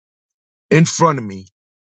in front of me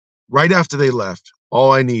right after they left.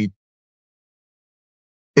 All I need.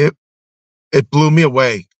 It blew me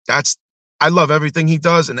away. I love everything he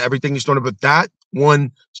does and everything he's doing, but that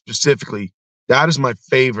one specifically, that is my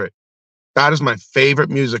favorite. That is my favorite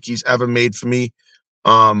music he's ever made for me.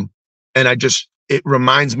 And it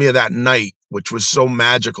reminds me of that night, which was so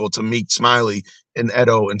magical to meet Smiley and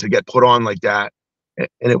Edo and to get put on like that.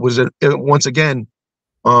 And it was, once again,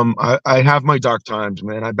 I have my dark times,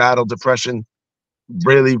 man. I battled depression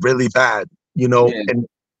really, really bad, you know, and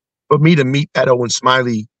for me to meet Edo and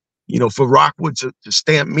Smiley, you know, for Rockwood to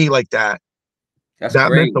stamp me like that,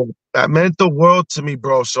 that meant the world to me,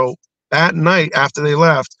 bro. So that night after they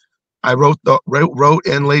left, I wrote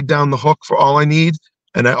and laid down the hook for All I Need,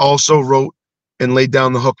 and I also wrote and laid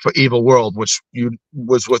down the hook for Evil World, which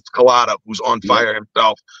was with Colada, who's on fire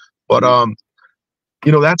himself. But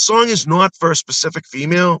you know, that song is not for a specific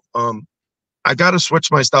female. I gotta switch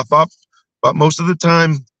my stuff up, but most of the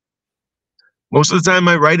time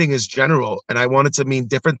my writing is general, and I want it to mean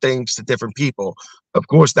different things to different people. Of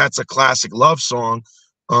course, that's a classic love song,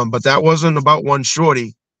 but that wasn't about one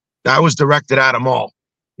shorty. That was directed at them all.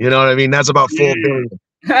 You know what I mean? That's about 4 billion.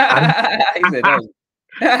 He said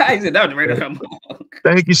that was right on.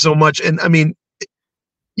 Thank you so much. And I mean,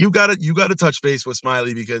 you gotta touch base with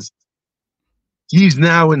Smiley, because he's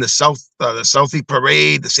now in the Southie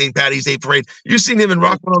Parade, the St. Patty's Day Parade. You seen him in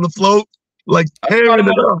Rockwood on the float? Like tearing it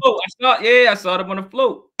up. I saw them on the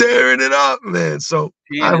float. Tearing it up, man. So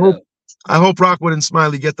I hope Rockwood and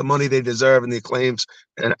Smiley get the money they deserve and the acclaims,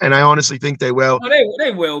 and I honestly think they will. Oh,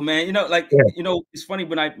 they will, man. You know, like it's funny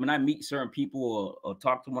when I meet certain people or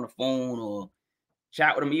talk to them on the phone or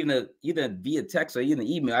chat with them, either via text or even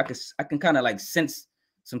email. I can kind of like sense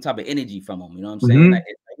some type of energy from them. You know what I'm saying? Like,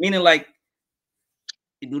 meaning like,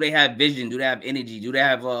 do they have vision? Do they have energy? Do they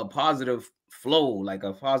have a positive flow, like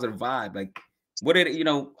a positive vibe? Like, what are they,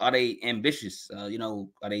 are they ambitious? Are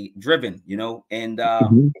they driven? And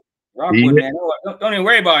Rockwood, man, don't even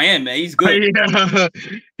worry about him, man. He's good. Yeah.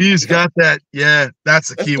 He's got that. Yeah, that's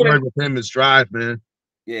the key word with him is drive, man.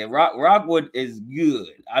 Yeah, Rockwood is good.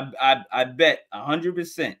 I bet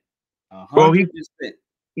 100%. 100%.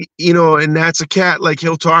 And that's a cat, like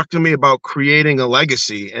he'll talk to me about creating a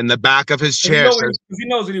legacy in the back of his chair. He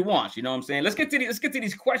knows what he wants, you know what I'm saying? Let's get to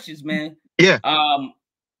these questions, man. Yeah.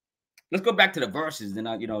 Let's go back to the verses, then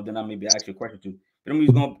I maybe ask you a question too. But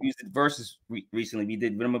we're gonna use the verses recently. We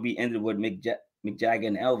did, but I'm gonna be ended with Mick Jagger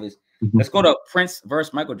and Elvis. Let's go to Prince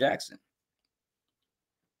versus Michael Jackson.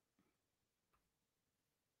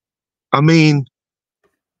 I mean,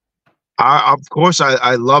 of course,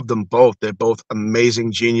 I love them both. They're both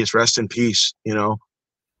amazing, genius. Rest in peace,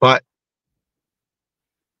 But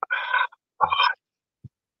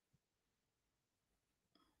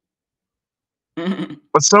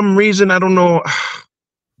for some reason, I don't know.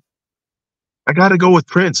 I got to go with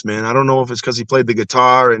Prince, man. I don't know if it's because he played the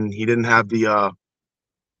guitar and he didn't have the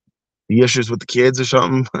issues with the kids or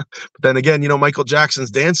something. But then again, Michael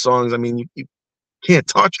Jackson's dance songs, I mean, you can't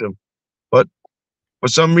touch them. But for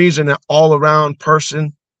some reason, an all-around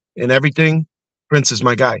person and everything, Prince is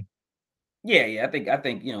my guy. Yeah. I think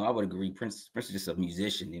I would agree. Prince is just a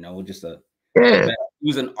musician, just he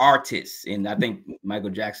was an artist, and I think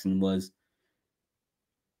Michael Jackson was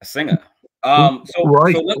a singer.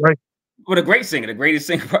 Right. What a great singer, the greatest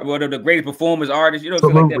singer, one of the greatest performers, artists. Like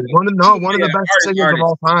that. One of the best singers of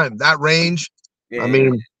all time. That range. Yeah. I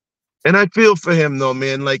mean, and I feel for him though,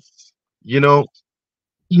 man. Like, he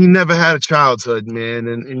never had a childhood, man,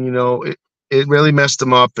 and it really messed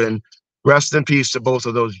him up. And rest in peace to both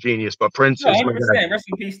of those genius. But Prince, 100%. Rest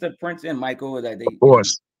in peace to Prince and Michael. That of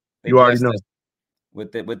course, you already know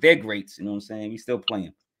with their greats. You know what I'm saying? We still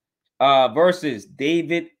playing. Versus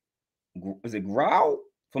David, was it Grohl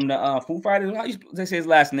from the Foo Fighters? How you say his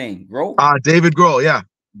last name? Grohl. David Grohl. Yeah.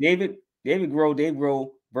 David Grohl. Dave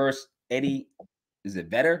Grohl versus Eddie. Is it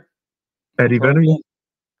Vedder? Eddie Vedder.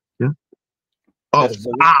 Yeah. Oh,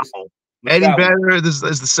 wow. Eddie Vedder is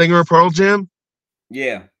the singer of Pearl Jam?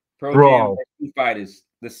 Yeah. Pearl Jam, Foo Fighters.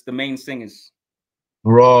 That's the main singers.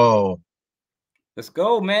 Bro. Let's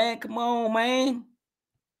go, man. Come on, man.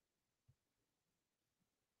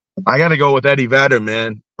 I got to go with Eddie Vedder,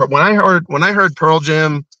 man. But when I heard Pearl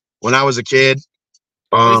Jam when I was a kid,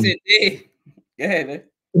 yeah, man.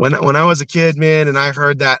 When I was a kid, man, and I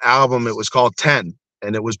heard that album, it was called 10.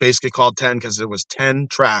 And it was basically called 10 because there was 10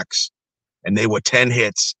 tracks and they were 10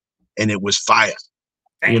 hits and it was fire.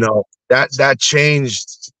 Dang. That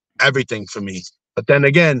changed everything for me. But then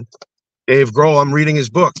again, Dave Grohl, I'm reading his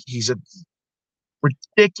book. He's a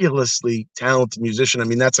ridiculously talented musician. I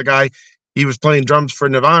mean, that's a guy, he was playing drums for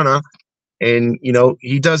Nirvana and,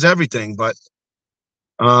 he does everything. But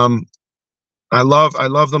I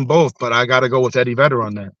love them both, but I got to go with Eddie Vedder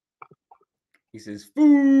on that. He says,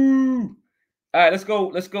 "Foo." All right, let's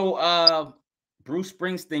go. Bruce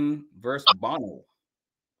Springsteen versus Bono.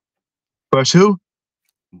 Versus who?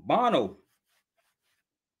 Bono.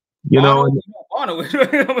 Bono.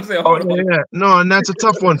 Yeah. No, and that's a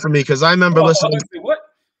tough one for me because I remember listening. What?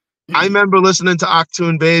 I remember listening to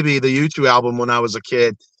Achtung Baby, the U2 album, when I was a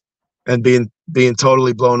kid, and being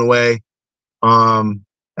totally blown away.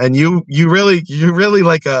 And you're really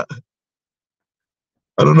like a,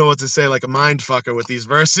 I don't know what to say, like a mind fucker with these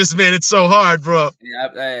verses, man. It's so hard, bro.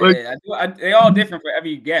 Yeah, they're all different for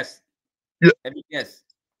every guest. Yeah. Every guest.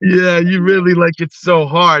 Yeah, you really like it's so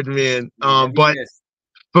hard, man. But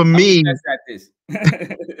for me,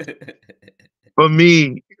 for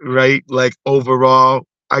me, right, like overall,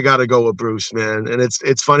 I gotta go with Bruce, man. And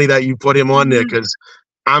it's funny that you put him on there because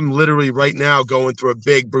I'm literally right now going through a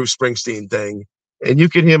big Bruce Springsteen thing. And you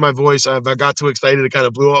can hear my voice. I got too excited. It kind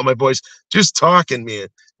of blew out my voice. Just talking, man.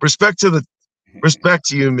 Respect to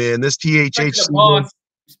you, man. This THHC.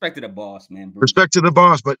 Respect to the boss, man. Bruce. Respect to the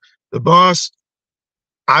boss. But the boss,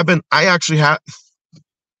 I actually have.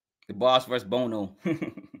 The boss versus Bono.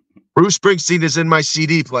 Bruce Springsteen is in my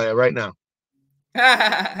CD player right now.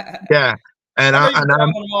 Yeah. And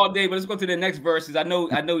I'm all day, but let's go to the next verses. I know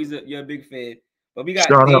you're a big fan. But we got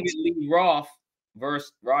David Lee Roth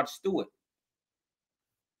versus Rod Stewart.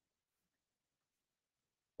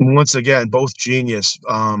 Once again, both genius.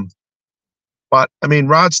 But I mean,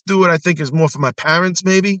 Rod Stewart, I think, is more for my parents,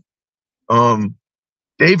 maybe.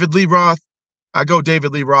 David Lee Roth, I go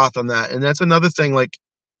David Lee Roth on that. And that's another thing, like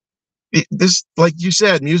this, like you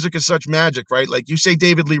said, music is such magic, right? Like you say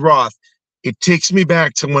David Lee Roth, it takes me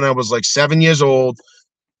back to when I was like 7 years old,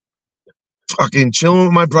 fucking chilling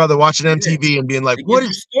with my brother, watching MTV and being like, it what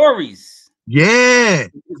gives is you stories? Yeah.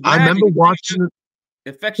 I remember watching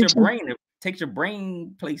it affects your brain. It takes your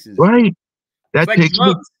brain places. Right. That it's like takes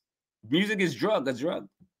drugs. Music is a drug.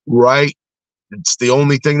 Right. It's the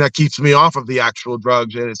only thing that keeps me off of the actual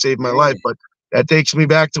drugs, and it saved my life. But that takes me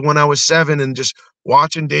back to when I was 7 and just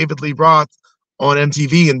watching David Lee Roth on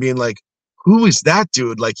MTV and being like, who is that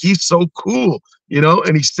dude? Like, he's so cool, you know,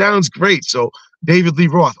 and he sounds great. So David Lee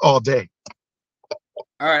Roth all day.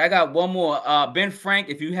 All right, I got one more. Ben Frank,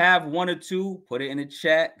 if you have one or two, put it in the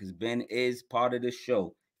chat because Ben is part of the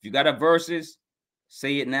show. If you got a verses,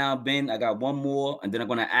 say it now, Ben. I got one more, and then I'm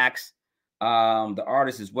gonna ask the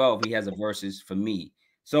artist as well if he has a verses for me.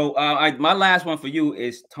 So my last one for you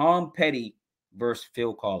is Tom Petty versus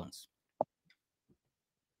Phil Collins.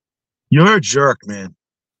 You're a jerk, man.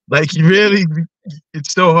 Like, you really,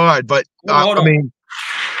 it's so hard. But I mean,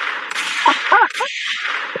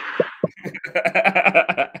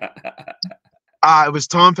 it was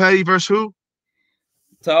Tom Petty versus who?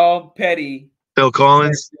 Tom Petty. Phil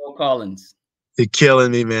Collins. Phil Collins. You're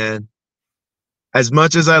killing me, man. As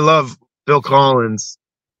much as I love Phil Collins,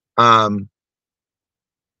 Tom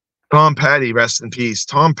Petty, rest in peace.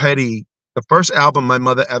 Tom Petty, the first album my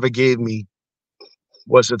mother ever gave me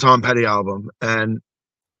was the Tom Petty album. And,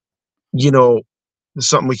 you know, it's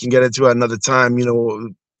something we can get into at another time. You know,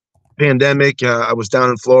 pandemic, I was down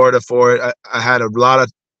in Florida for it. I had a lot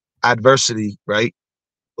of adversity, right?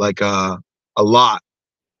 Like a lot.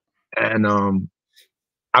 And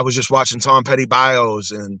I was just watching Tom Petty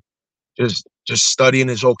bios and just studying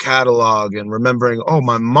his whole catalog and remembering, oh,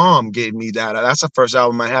 my mom gave me that. That's the first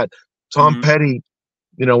album I had. Tom Petty,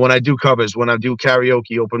 you know, when I do covers, when I do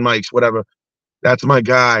karaoke, open mics, whatever, that's my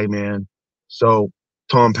guy, man. So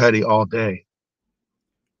Tom Petty all day.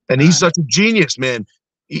 And he's such a genius, man.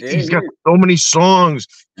 He's got so many songs.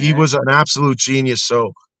 He was an absolute genius.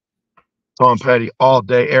 So Tom Petty all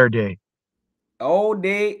day, air day. All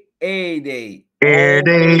day, a day. Air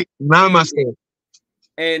day, namaste.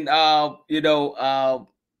 And you know,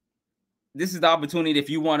 this is the opportunity. If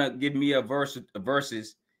you want to give me a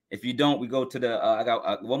verses, if you don't, we go to the. I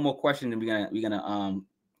got one more question, and we're gonna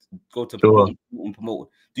go to promote.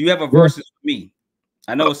 Do you have a verses for me?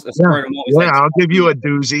 I know it's a spur of the moment. Yeah, I'll give you a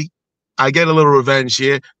doozy. I get a little revenge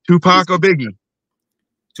here. Tupac or Biggie?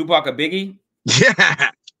 Tupac or Biggie? Yeah,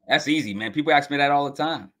 that's easy, man. People ask me that all the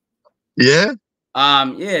time. Yeah.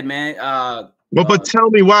 Yeah, man. Well, but tell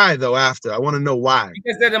me why though. After I want to know why.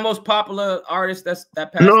 Because they're the most popular artists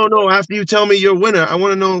that passed. No. After you tell me your winner, I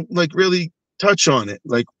want to know, like, really touch on it.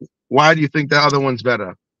 Like, why do you think the other one's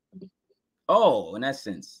better? Oh, in that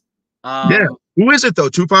sense. Yeah. Who is it though?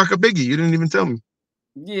 Tupac or Biggie? You didn't even tell me.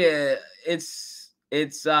 Yeah, it's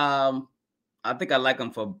I think I like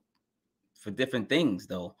them for different things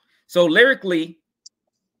though. So lyrically,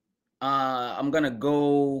 I'm gonna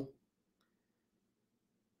go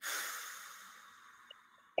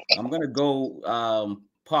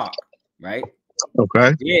Pac, right?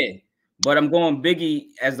 Okay. Yeah, but I'm going Biggie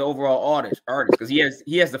as the overall artist because he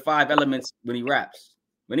has the 5 elements when he raps.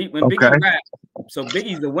 When Biggie raps, so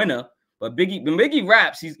Biggie's the winner. But when Biggie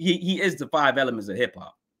raps, he is the 5 elements of hip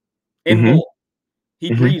hop and more.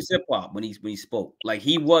 He breathes hip hop when he spoke. Like,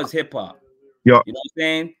 he was hip hop. Yeah. You know what I'm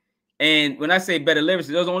saying? And when I say better lyrics,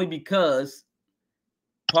 it was only because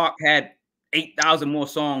Pac had 8,000 more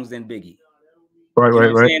songs than Biggie.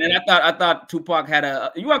 Right. And I thought Tupac had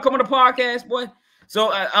a. You want to come on the podcast, boy?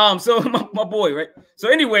 So so my boy, right? So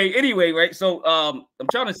anyway, right? So I'm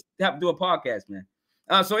trying to have to do a podcast, man.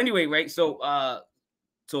 So anyway, right? So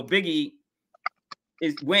so Biggie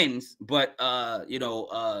wins, but you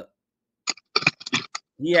know,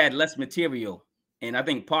 he had less material, and I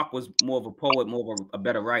think Pac was more of a poet, more of a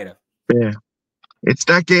better writer. Yeah, it's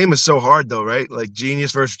that game is so hard though, right? Like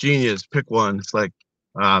genius versus genius, pick one. It's like,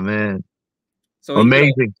 man, so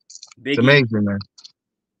amazing. Biggie, it's amazing, man.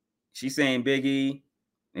 She's saying Biggie,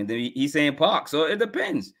 and then he's saying Pac. So it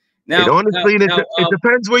depends. Now, honestly, it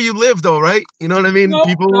depends where you live, though, right? You know what I mean?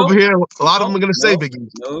 People over here, a lot of them are going to say Biggie.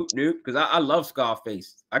 No, dude, because I love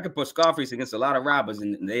Scarface. I could put Scarface against a lot of rappers,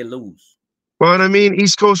 and they lose. Well, I mean,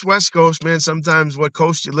 East Coast, West Coast, man. Sometimes what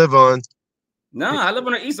coast you live on. Nah, I live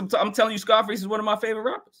on the East. I'm telling you, Scarface is one of my favorite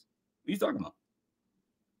rappers. What are you talking about?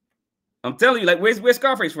 I'm telling you, like, where's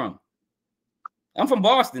Scarface from? I'm from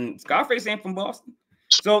Boston. Scarface ain't from Boston.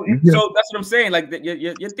 So that's what I'm saying. Like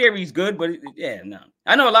your theory is good, but yeah, no.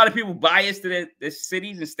 I know a lot of people biased to the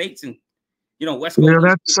cities and states, and West Coast. Yeah,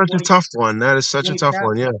 that's such a tough one. That is such a tough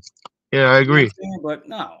one. Yeah, I agree. But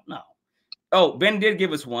no. Oh, Ben did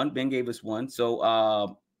give us one. Ben gave us one.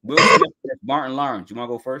 So Will Smith, Martin Lawrence. You want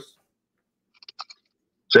to go first?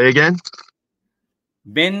 Say again.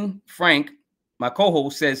 Ben Frank, my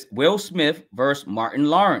co-host, says Will Smith versus Martin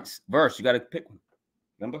Lawrence. You got to pick one.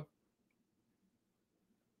 Remember?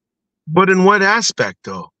 But in what aspect,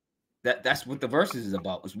 though? That's what the verses is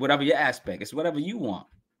about. It's whatever your aspect. It's whatever you want.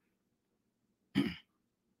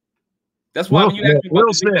 That's why when you ask me about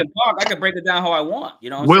the Smith Park, I can break it down how I want. You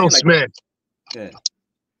know what I'm saying? Smith. Yeah.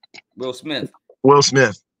 Will Smith. Will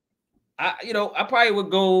Smith. I probably would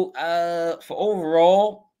go for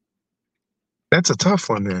overall. That's a tough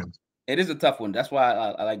one, man. It is a tough one. That's why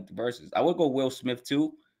I like the verses. I would go Will Smith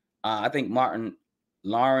too. I think Martin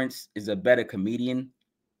Lawrence is a better comedian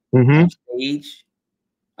on stage.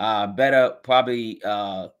 Better probably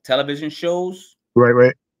television shows.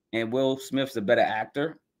 Right. And Will Smith's a better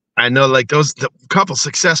actor. I know, like the couple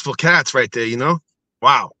successful cats right there,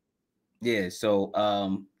 Wow. Yeah, so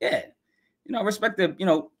respect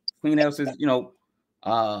the, Queen Elsa's,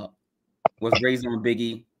 was raised on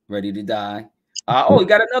Biggie, ready to die. We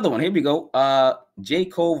got another one. Here we go. J.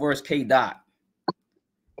 Cole versus K. Dot.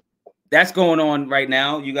 That's going on right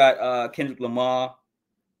now. You got Kendrick Lamar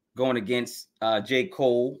going against J.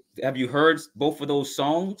 Cole. Have you heard both of those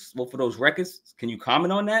songs, both of those records? Can you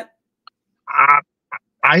comment on that?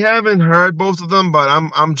 I haven't heard both of them, but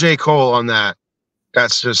I'm J. Cole on that.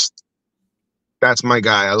 That's my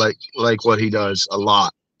guy. I like what he does a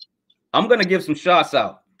lot. I'm gonna give some shots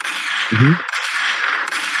out.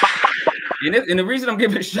 And the reason I'm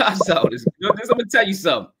giving shots out is I'm gonna tell you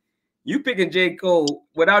something. You picking J. Cole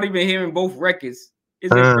without even hearing both records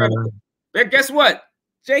is incredible. But guess what?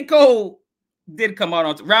 J. Cole did come out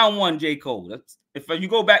on round one. J. Cole. If you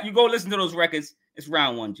go back, you go listen to those records. It's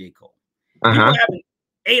round one. J. Cole. You have an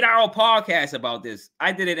 8-hour podcast about this.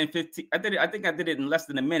 I did it in 15. I think I did it in less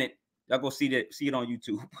than a minute. Y'all go see it on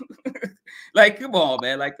YouTube. Come on,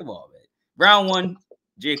 man. Round one,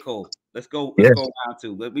 J. Cole. Let's go round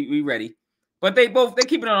two. But we ready. But they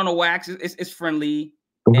keeping it on the wax. It's friendly.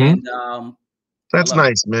 And that's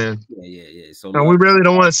nice, man. Yeah. So no, we really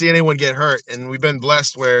don't want to see anyone get hurt, and we've been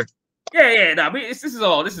blessed where. This is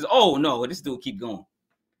oh no, this dude keep going.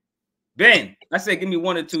 Ben, I said give me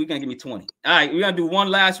 1 or 2. You're gonna give me 20. All right, we're gonna do one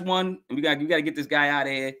last one, and we gotta get this guy out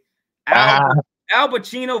of here. Al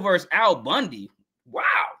Pacino versus Al Bundy. Wow.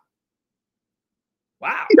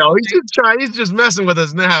 He's just messing with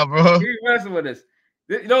us now, bro. He's messing with us.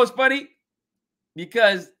 You know what's funny?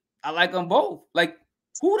 Because I like them both. Like,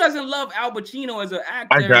 who doesn't love Al Pacino as an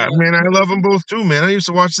actor? I love them both too, man. I used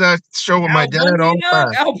to watch that show with my dad all the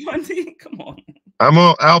time. Al Bundy, come on. I'm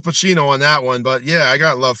Al Pacino on that one, but yeah, I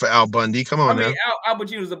got love for Al Bundy. Come on, now. Al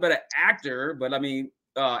Pacino's a better actor, but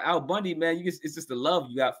Al Bundy, man, it's just the love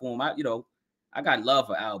you got for him. I got love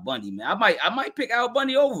for Al Bundy, man. I might pick Al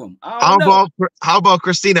Bundy over him. How about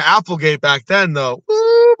Christina Applegate back then, though?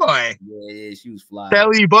 Woo, boy. Yeah, she was fly.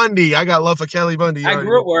 Kelly Bundy. I got love for Kelly Bundy. I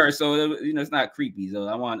grew up with her, so it's not creepy. So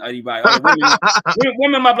I want anybody.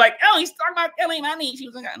 Women might be like, oh, he's talking about Kelly Bundy. She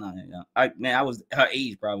was like, no. I was her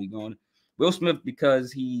age probably going. Will Smith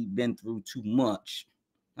because he been through too much.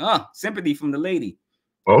 Sympathy from the lady.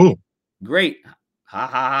 Oh, great. Ha ha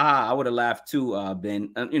ha! I would have laughed too,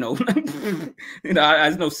 Ben. There's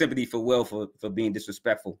no sympathy for Will for being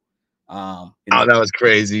disrespectful. that was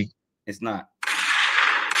crazy. It's not.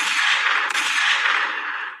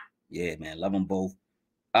 Yeah, man, love them both.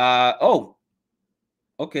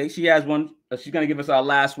 Okay. She has one. She's gonna give us our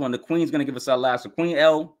last one. The Queen's gonna give us our last. So Queen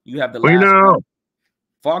L, you have the last one.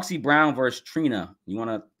 Foxy Brown versus Trina. You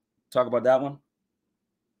want to talk about that one?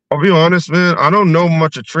 I'll be honest, man. I don't know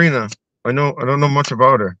much of Trina. I don't know much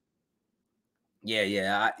about her.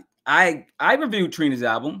 Yeah. I reviewed Trina's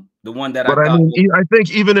album, the one that I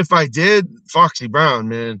think even if I did, Foxy Brown,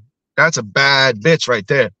 man, that's a bad bitch right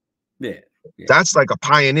there. Yeah. That's like a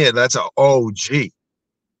pioneer. That's an OG.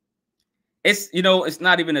 It's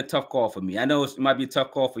not even a tough call for me. I know it might be a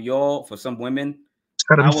tough call for y'all, for some women. It's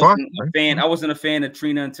gotta be fun. I wasn't a fan of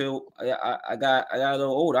Trina until I got a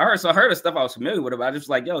little older. I heard her stuff I was familiar with her, but I just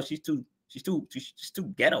like, yo, she's too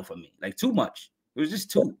ghetto for me. Like too much. It was just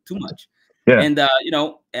too much. Yeah. And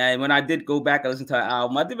and when I did go back and listen to her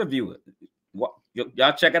album, I did review it.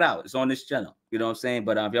 Y'all check it out. It's on this channel. You know what I'm saying?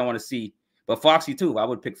 But if y'all want to see, but Foxy too, I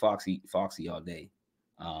would pick Foxy all day.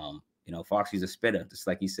 Foxy's a spitter, just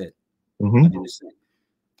like he said.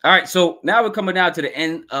 All right, so now we're coming down to the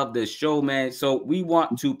end of the show, man. So we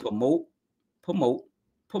want to promote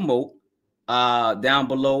promote. Down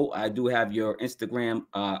below, I do have your Instagram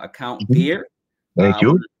account there. Thank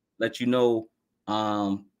you. Let you know,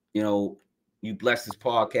 you bless this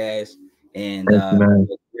podcast, and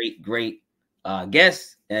great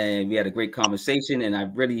guest, and we had a great conversation, and I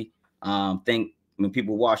really think when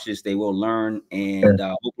people watch this, they will learn and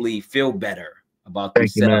hopefully feel better about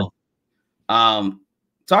themselves. Let's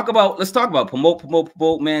talk about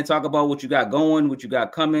promote, man. Talk about what you got going, what you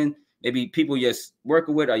got coming. Maybe people you're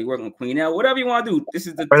working with. Are you working with Queen L? Whatever you want to do. This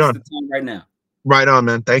is the time right now. Right on,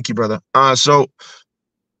 man. Thank you, brother. So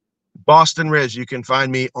Boston Riz, you can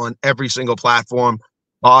find me on every single platform.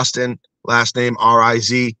 Boston, last name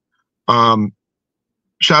R-I-Z.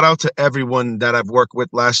 Shout out to everyone that I've worked with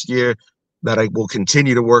last year, that I will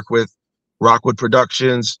continue to work with. Rockwood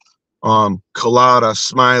Productions, Colada,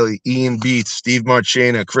 Smiley, Ian Beath, Steve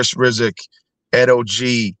Marchena, Chris Rizk, Ed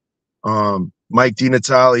O.G., Mike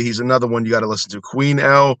DiNatale, he's another one you got to listen to. Queen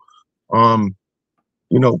L,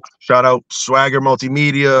 shout out Swagger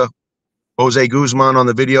Multimedia, Jose Guzman on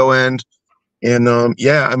the video end. And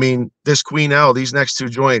I mean, this Queen L, these next two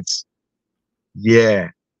joints,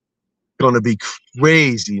 gonna be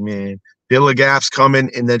crazy, man. Dilla Gaff's coming,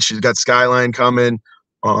 and then she's got Skyline coming.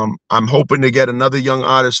 I'm hoping to get another young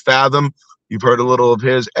artist, Fathom. You've heard a little of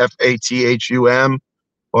his, Fathum.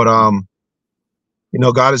 But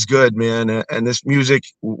God is good, man. And this music,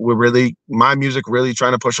 my music really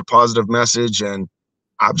trying to push a positive message. And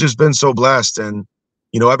I've just been so blessed. And,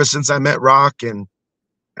 ever since I met Rock and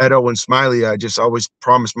Edo and Smiley, I just always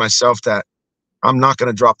promised myself that I'm not going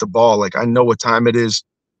to drop the ball. Like, I know what time it is,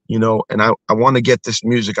 and I want to get this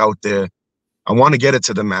music out there. I want to get it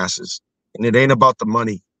to the masses. And it ain't about the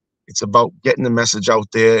money. It's about getting the message out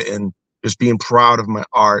there and just being proud of my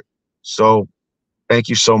art. So thank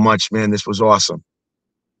you so much, man. This was awesome.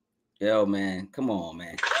 Yo, man. Come on,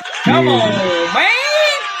 man. Come on, man.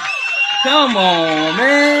 Come on,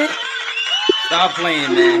 man. Stop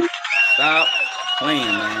playing, man. Stop playing,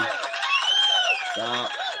 man.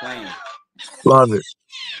 Stop playing. Love it.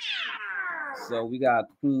 So we got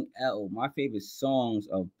Queen L. My favorite songs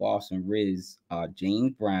of Boston Riz are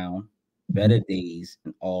James Brown, Better Days,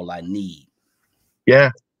 and All I Need.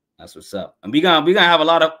 Yeah. That's what's up. And we're gonna have a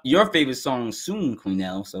lot of your favorite songs soon, Queen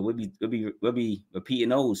L. So we'll be repeating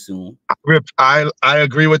those soon. I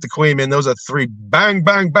agree with the Queen, man. Those are three bang,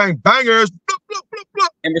 bang, bang, bangers. Blah, blah, blah, blah.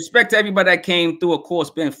 And respect to everybody that came through. Of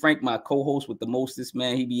course, Ben Frank, my co-host with the mostest,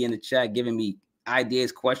 man. He be in the chat giving me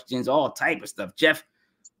ideas, questions, all type of stuff. Jeff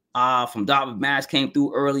from Dartmouth, Mass came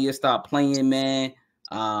through earlier, stopped playing, man.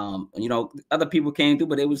 Other people came through,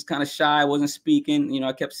 but it was kind of shy, wasn't speaking.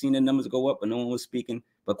 I kept seeing the numbers go up, but no one was speaking.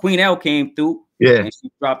 But Queen L came through, and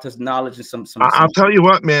she dropped us knowledge and some. I'll tell you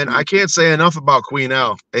what, man, I can't say enough about Queen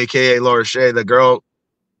L, aka Laura Shea. The girl,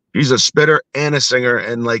 she's a spitter and a singer,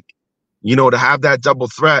 and to have that double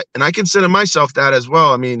threat, and I consider myself that as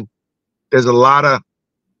well. I mean, there's a lot of,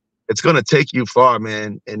 it's gonna take you far,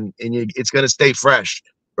 man, and it's gonna stay fresh,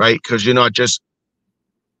 right? Because you're not just,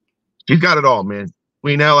 you got it all, man.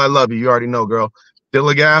 Queen L, I love you. You already know, girl.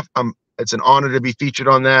 Dilla Gaff, it's an honor to be featured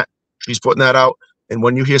on that. She's putting that out. And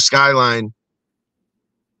when you hear Skyline,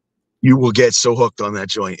 you will get so hooked on that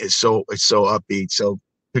joint. It's so upbeat. So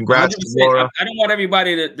congrats, Laura. I don't want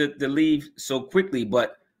everybody to leave so quickly,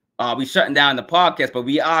 but we shutting down the podcast, but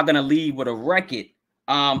we are gonna leave with a record.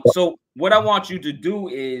 So what I want you to do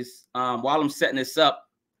is, while I'm setting this up,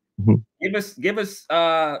 give us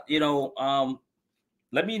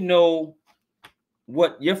let me know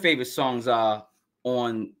what your favorite songs are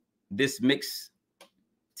on this mix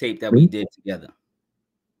tape that we did together.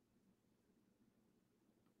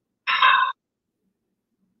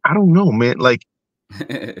 I don't know, man. Like,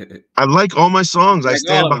 I like all my songs. I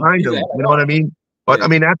stand behind them. You know what I mean? But I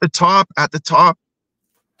mean, at the top,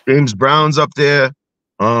 James Brown's up there.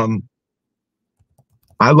 I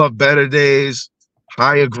love Better Days,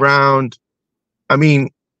 Higher Ground. I mean,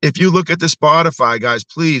 if you look at the Spotify, guys,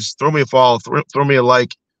 please throw me a follow, throw me a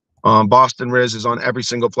like. Boston Riz is on every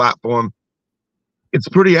single platform. It's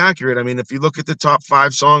pretty accurate. I mean, if you look at the top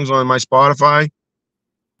 5 songs on my Spotify,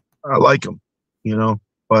 I like them,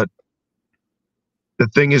 But the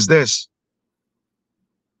thing is this,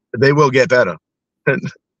 they will get better.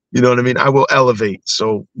 You know what I mean? I will elevate.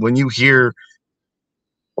 So when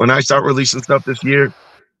I start releasing stuff this year,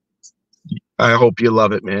 I hope you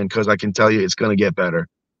love it, man, because I can tell you it's going to get better.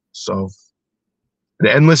 So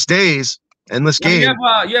the endless days, endless game.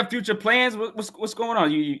 You have future plans? What's going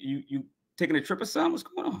on? You taking a trip or something? What's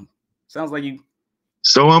going on? Sounds like you.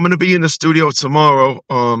 So I'm going to be in the studio tomorrow.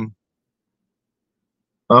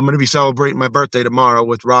 I'm going to be celebrating my birthday tomorrow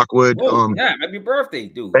with Rockwood. Oh, yeah, happy birthday,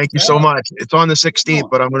 dude. Thank you so much. It's on the 16th,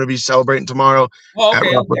 but I'm going to be celebrating tomorrow at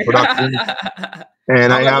Rockwood Productions.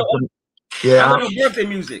 And I have some, I love your birthday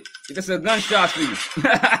music. It's a gunshot for you.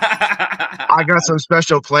 I got some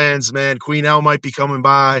special plans, man. Queen L might be coming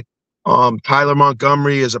by. Tyler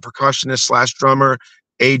Montgomery is a percussionist / drummer.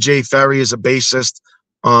 AJ Ferry is a bassist.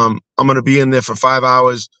 I'm going to be in there for 5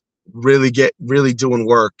 hours, really doing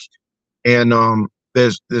work. And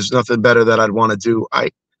there's nothing better that I'd want to do.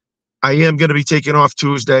 I am going to be taking off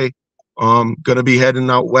Tuesday. Going to be heading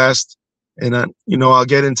out west, and I'll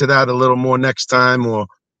get into that a little more next time or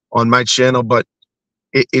on my channel. But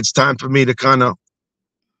it's time for me to kind of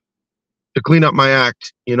clean up my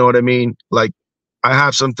act. You know what I mean? Like, I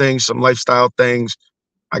have some things, some lifestyle things.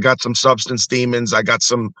 I got some substance demons. I got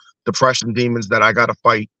some depression demons that I got to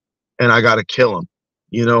fight, and I got to kill them.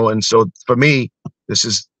 And so for me, this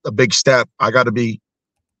is a big step. I got to be,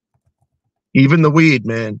 even the weed,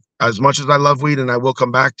 man, as much as I love weed and I will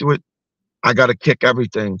come back to it, I got to kick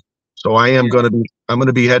everything. So I'm going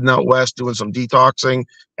to be heading out west, doing some detoxing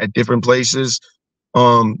at different places.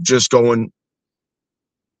 Just going,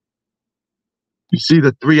 you see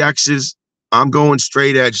the 3 X's, I'm going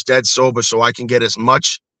straight edge, dead sober, so I can get as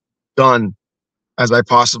much done as I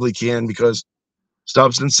possibly can, because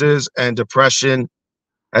substances and depression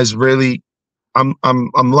has really, I'm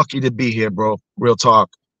lucky to be here, bro. Real talk.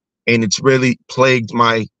 And it's really plagued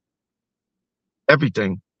my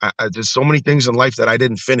everything. There's so many things in life that I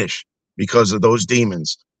didn't finish because of those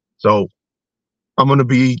demons. So I'm going to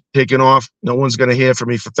be taking off. No one's going to hear from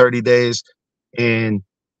me for 30 days. And,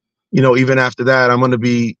 even after that, I'm going to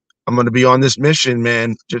be on this mission,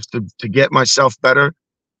 man, just to get myself better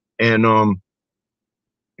and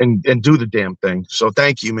do the damn thing. So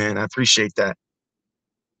thank you, man. I appreciate that.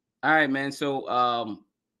 All right, man. So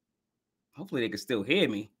hopefully they can still hear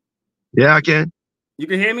me. Yeah, I can. You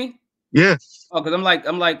can hear me? Yeah. Oh, because I'm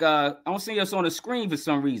like, I don't see us on the screen for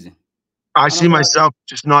some reason. I see myself,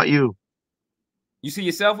 just not you. You see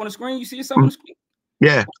yourself on the screen? You see yourself on the screen?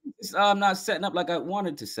 Yeah. It's not setting up like I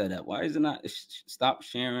wanted to set up. Why is it not? Stop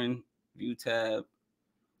sharing, view tab.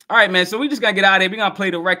 All right, man. So we just gotta get out of here. We're gonna play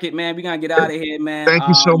the record, man. We're gonna get out of here, man. Thank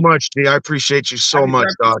you so much, D. I appreciate you so much,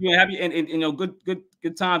 dog. Happy and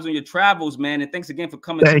good times on your travels, man. And thanks again for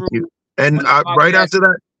coming through. Thank you. And right after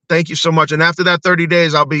that, thank you so much. And after that 30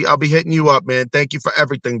 days, I'll be hitting you up, man. Thank you for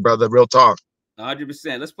everything, brother. Real talk.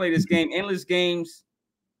 100%. Let's play this game. Endless Games.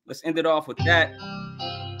 Let's end it off with that.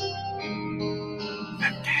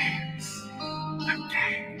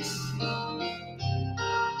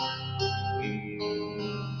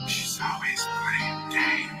 She's always playing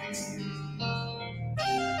games.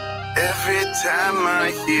 Every time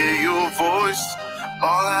I hear your voice,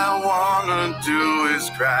 all I wanna do is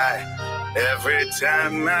cry. Every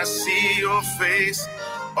time I see your face,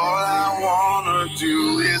 all I wanna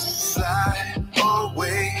do is fly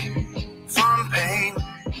away from pain.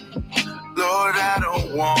 Lord, I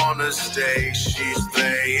don't wanna stay. She's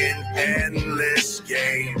playing endless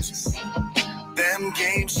games. Them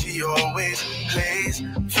games she always plays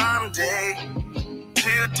from day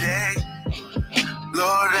to day.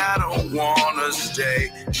 Lord, I don't wanna stay.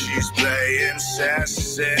 She's playing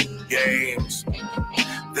incessant games.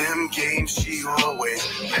 Them games she always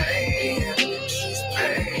playing. She's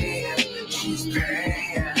playing. She's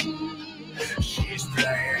playing. She's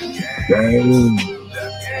playing games. The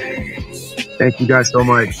games. Thank you guys so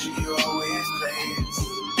much. She always plays.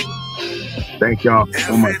 Thank y'all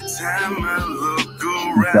so much. Every time I look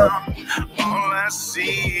around, all I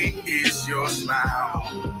see is your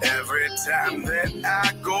smile. Every time that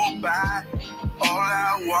I go by, all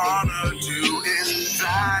I wanna do is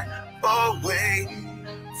fly away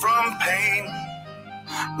from pain.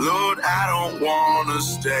 Lord, I don't wanna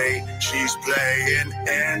stay. She's playing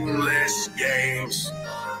endless games.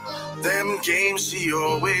 Them games she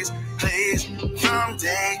always plays from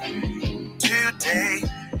day to day.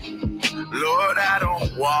 Lord, I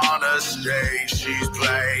don't wanna stay. She's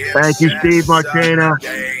playing. Thank you, Steve Marchena.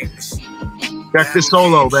 Games. Check the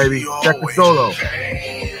solo, baby. Check the solo. She's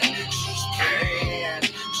playing.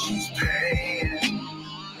 She's playing.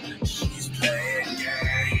 She's playing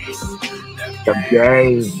games. The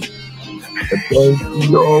game. The game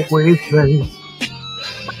you always play.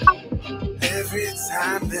 Every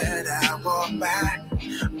time that I walk by,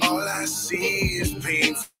 all I see is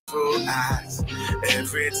painful eyes.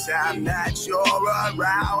 Every time that you're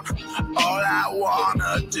around, all I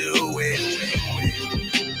wanna do is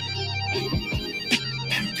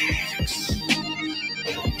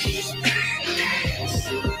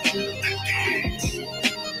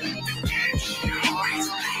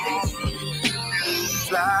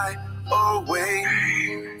fly shy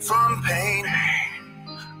away from pain.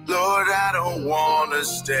 Lord, I don't wanna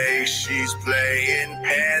stay. She's playing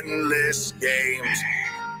endless games.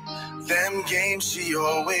 Them games she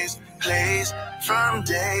always plays from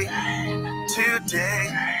day to day.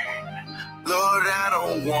 Lord, I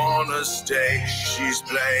don't wanna stay. She's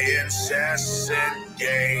playing incessant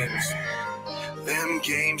games. Them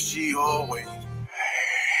games she always.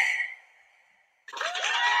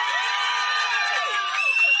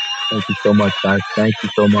 Thank you so much, guys. Thank you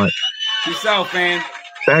so much. Peace out, fam.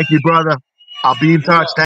 Thank you, brother. I'll be in touch.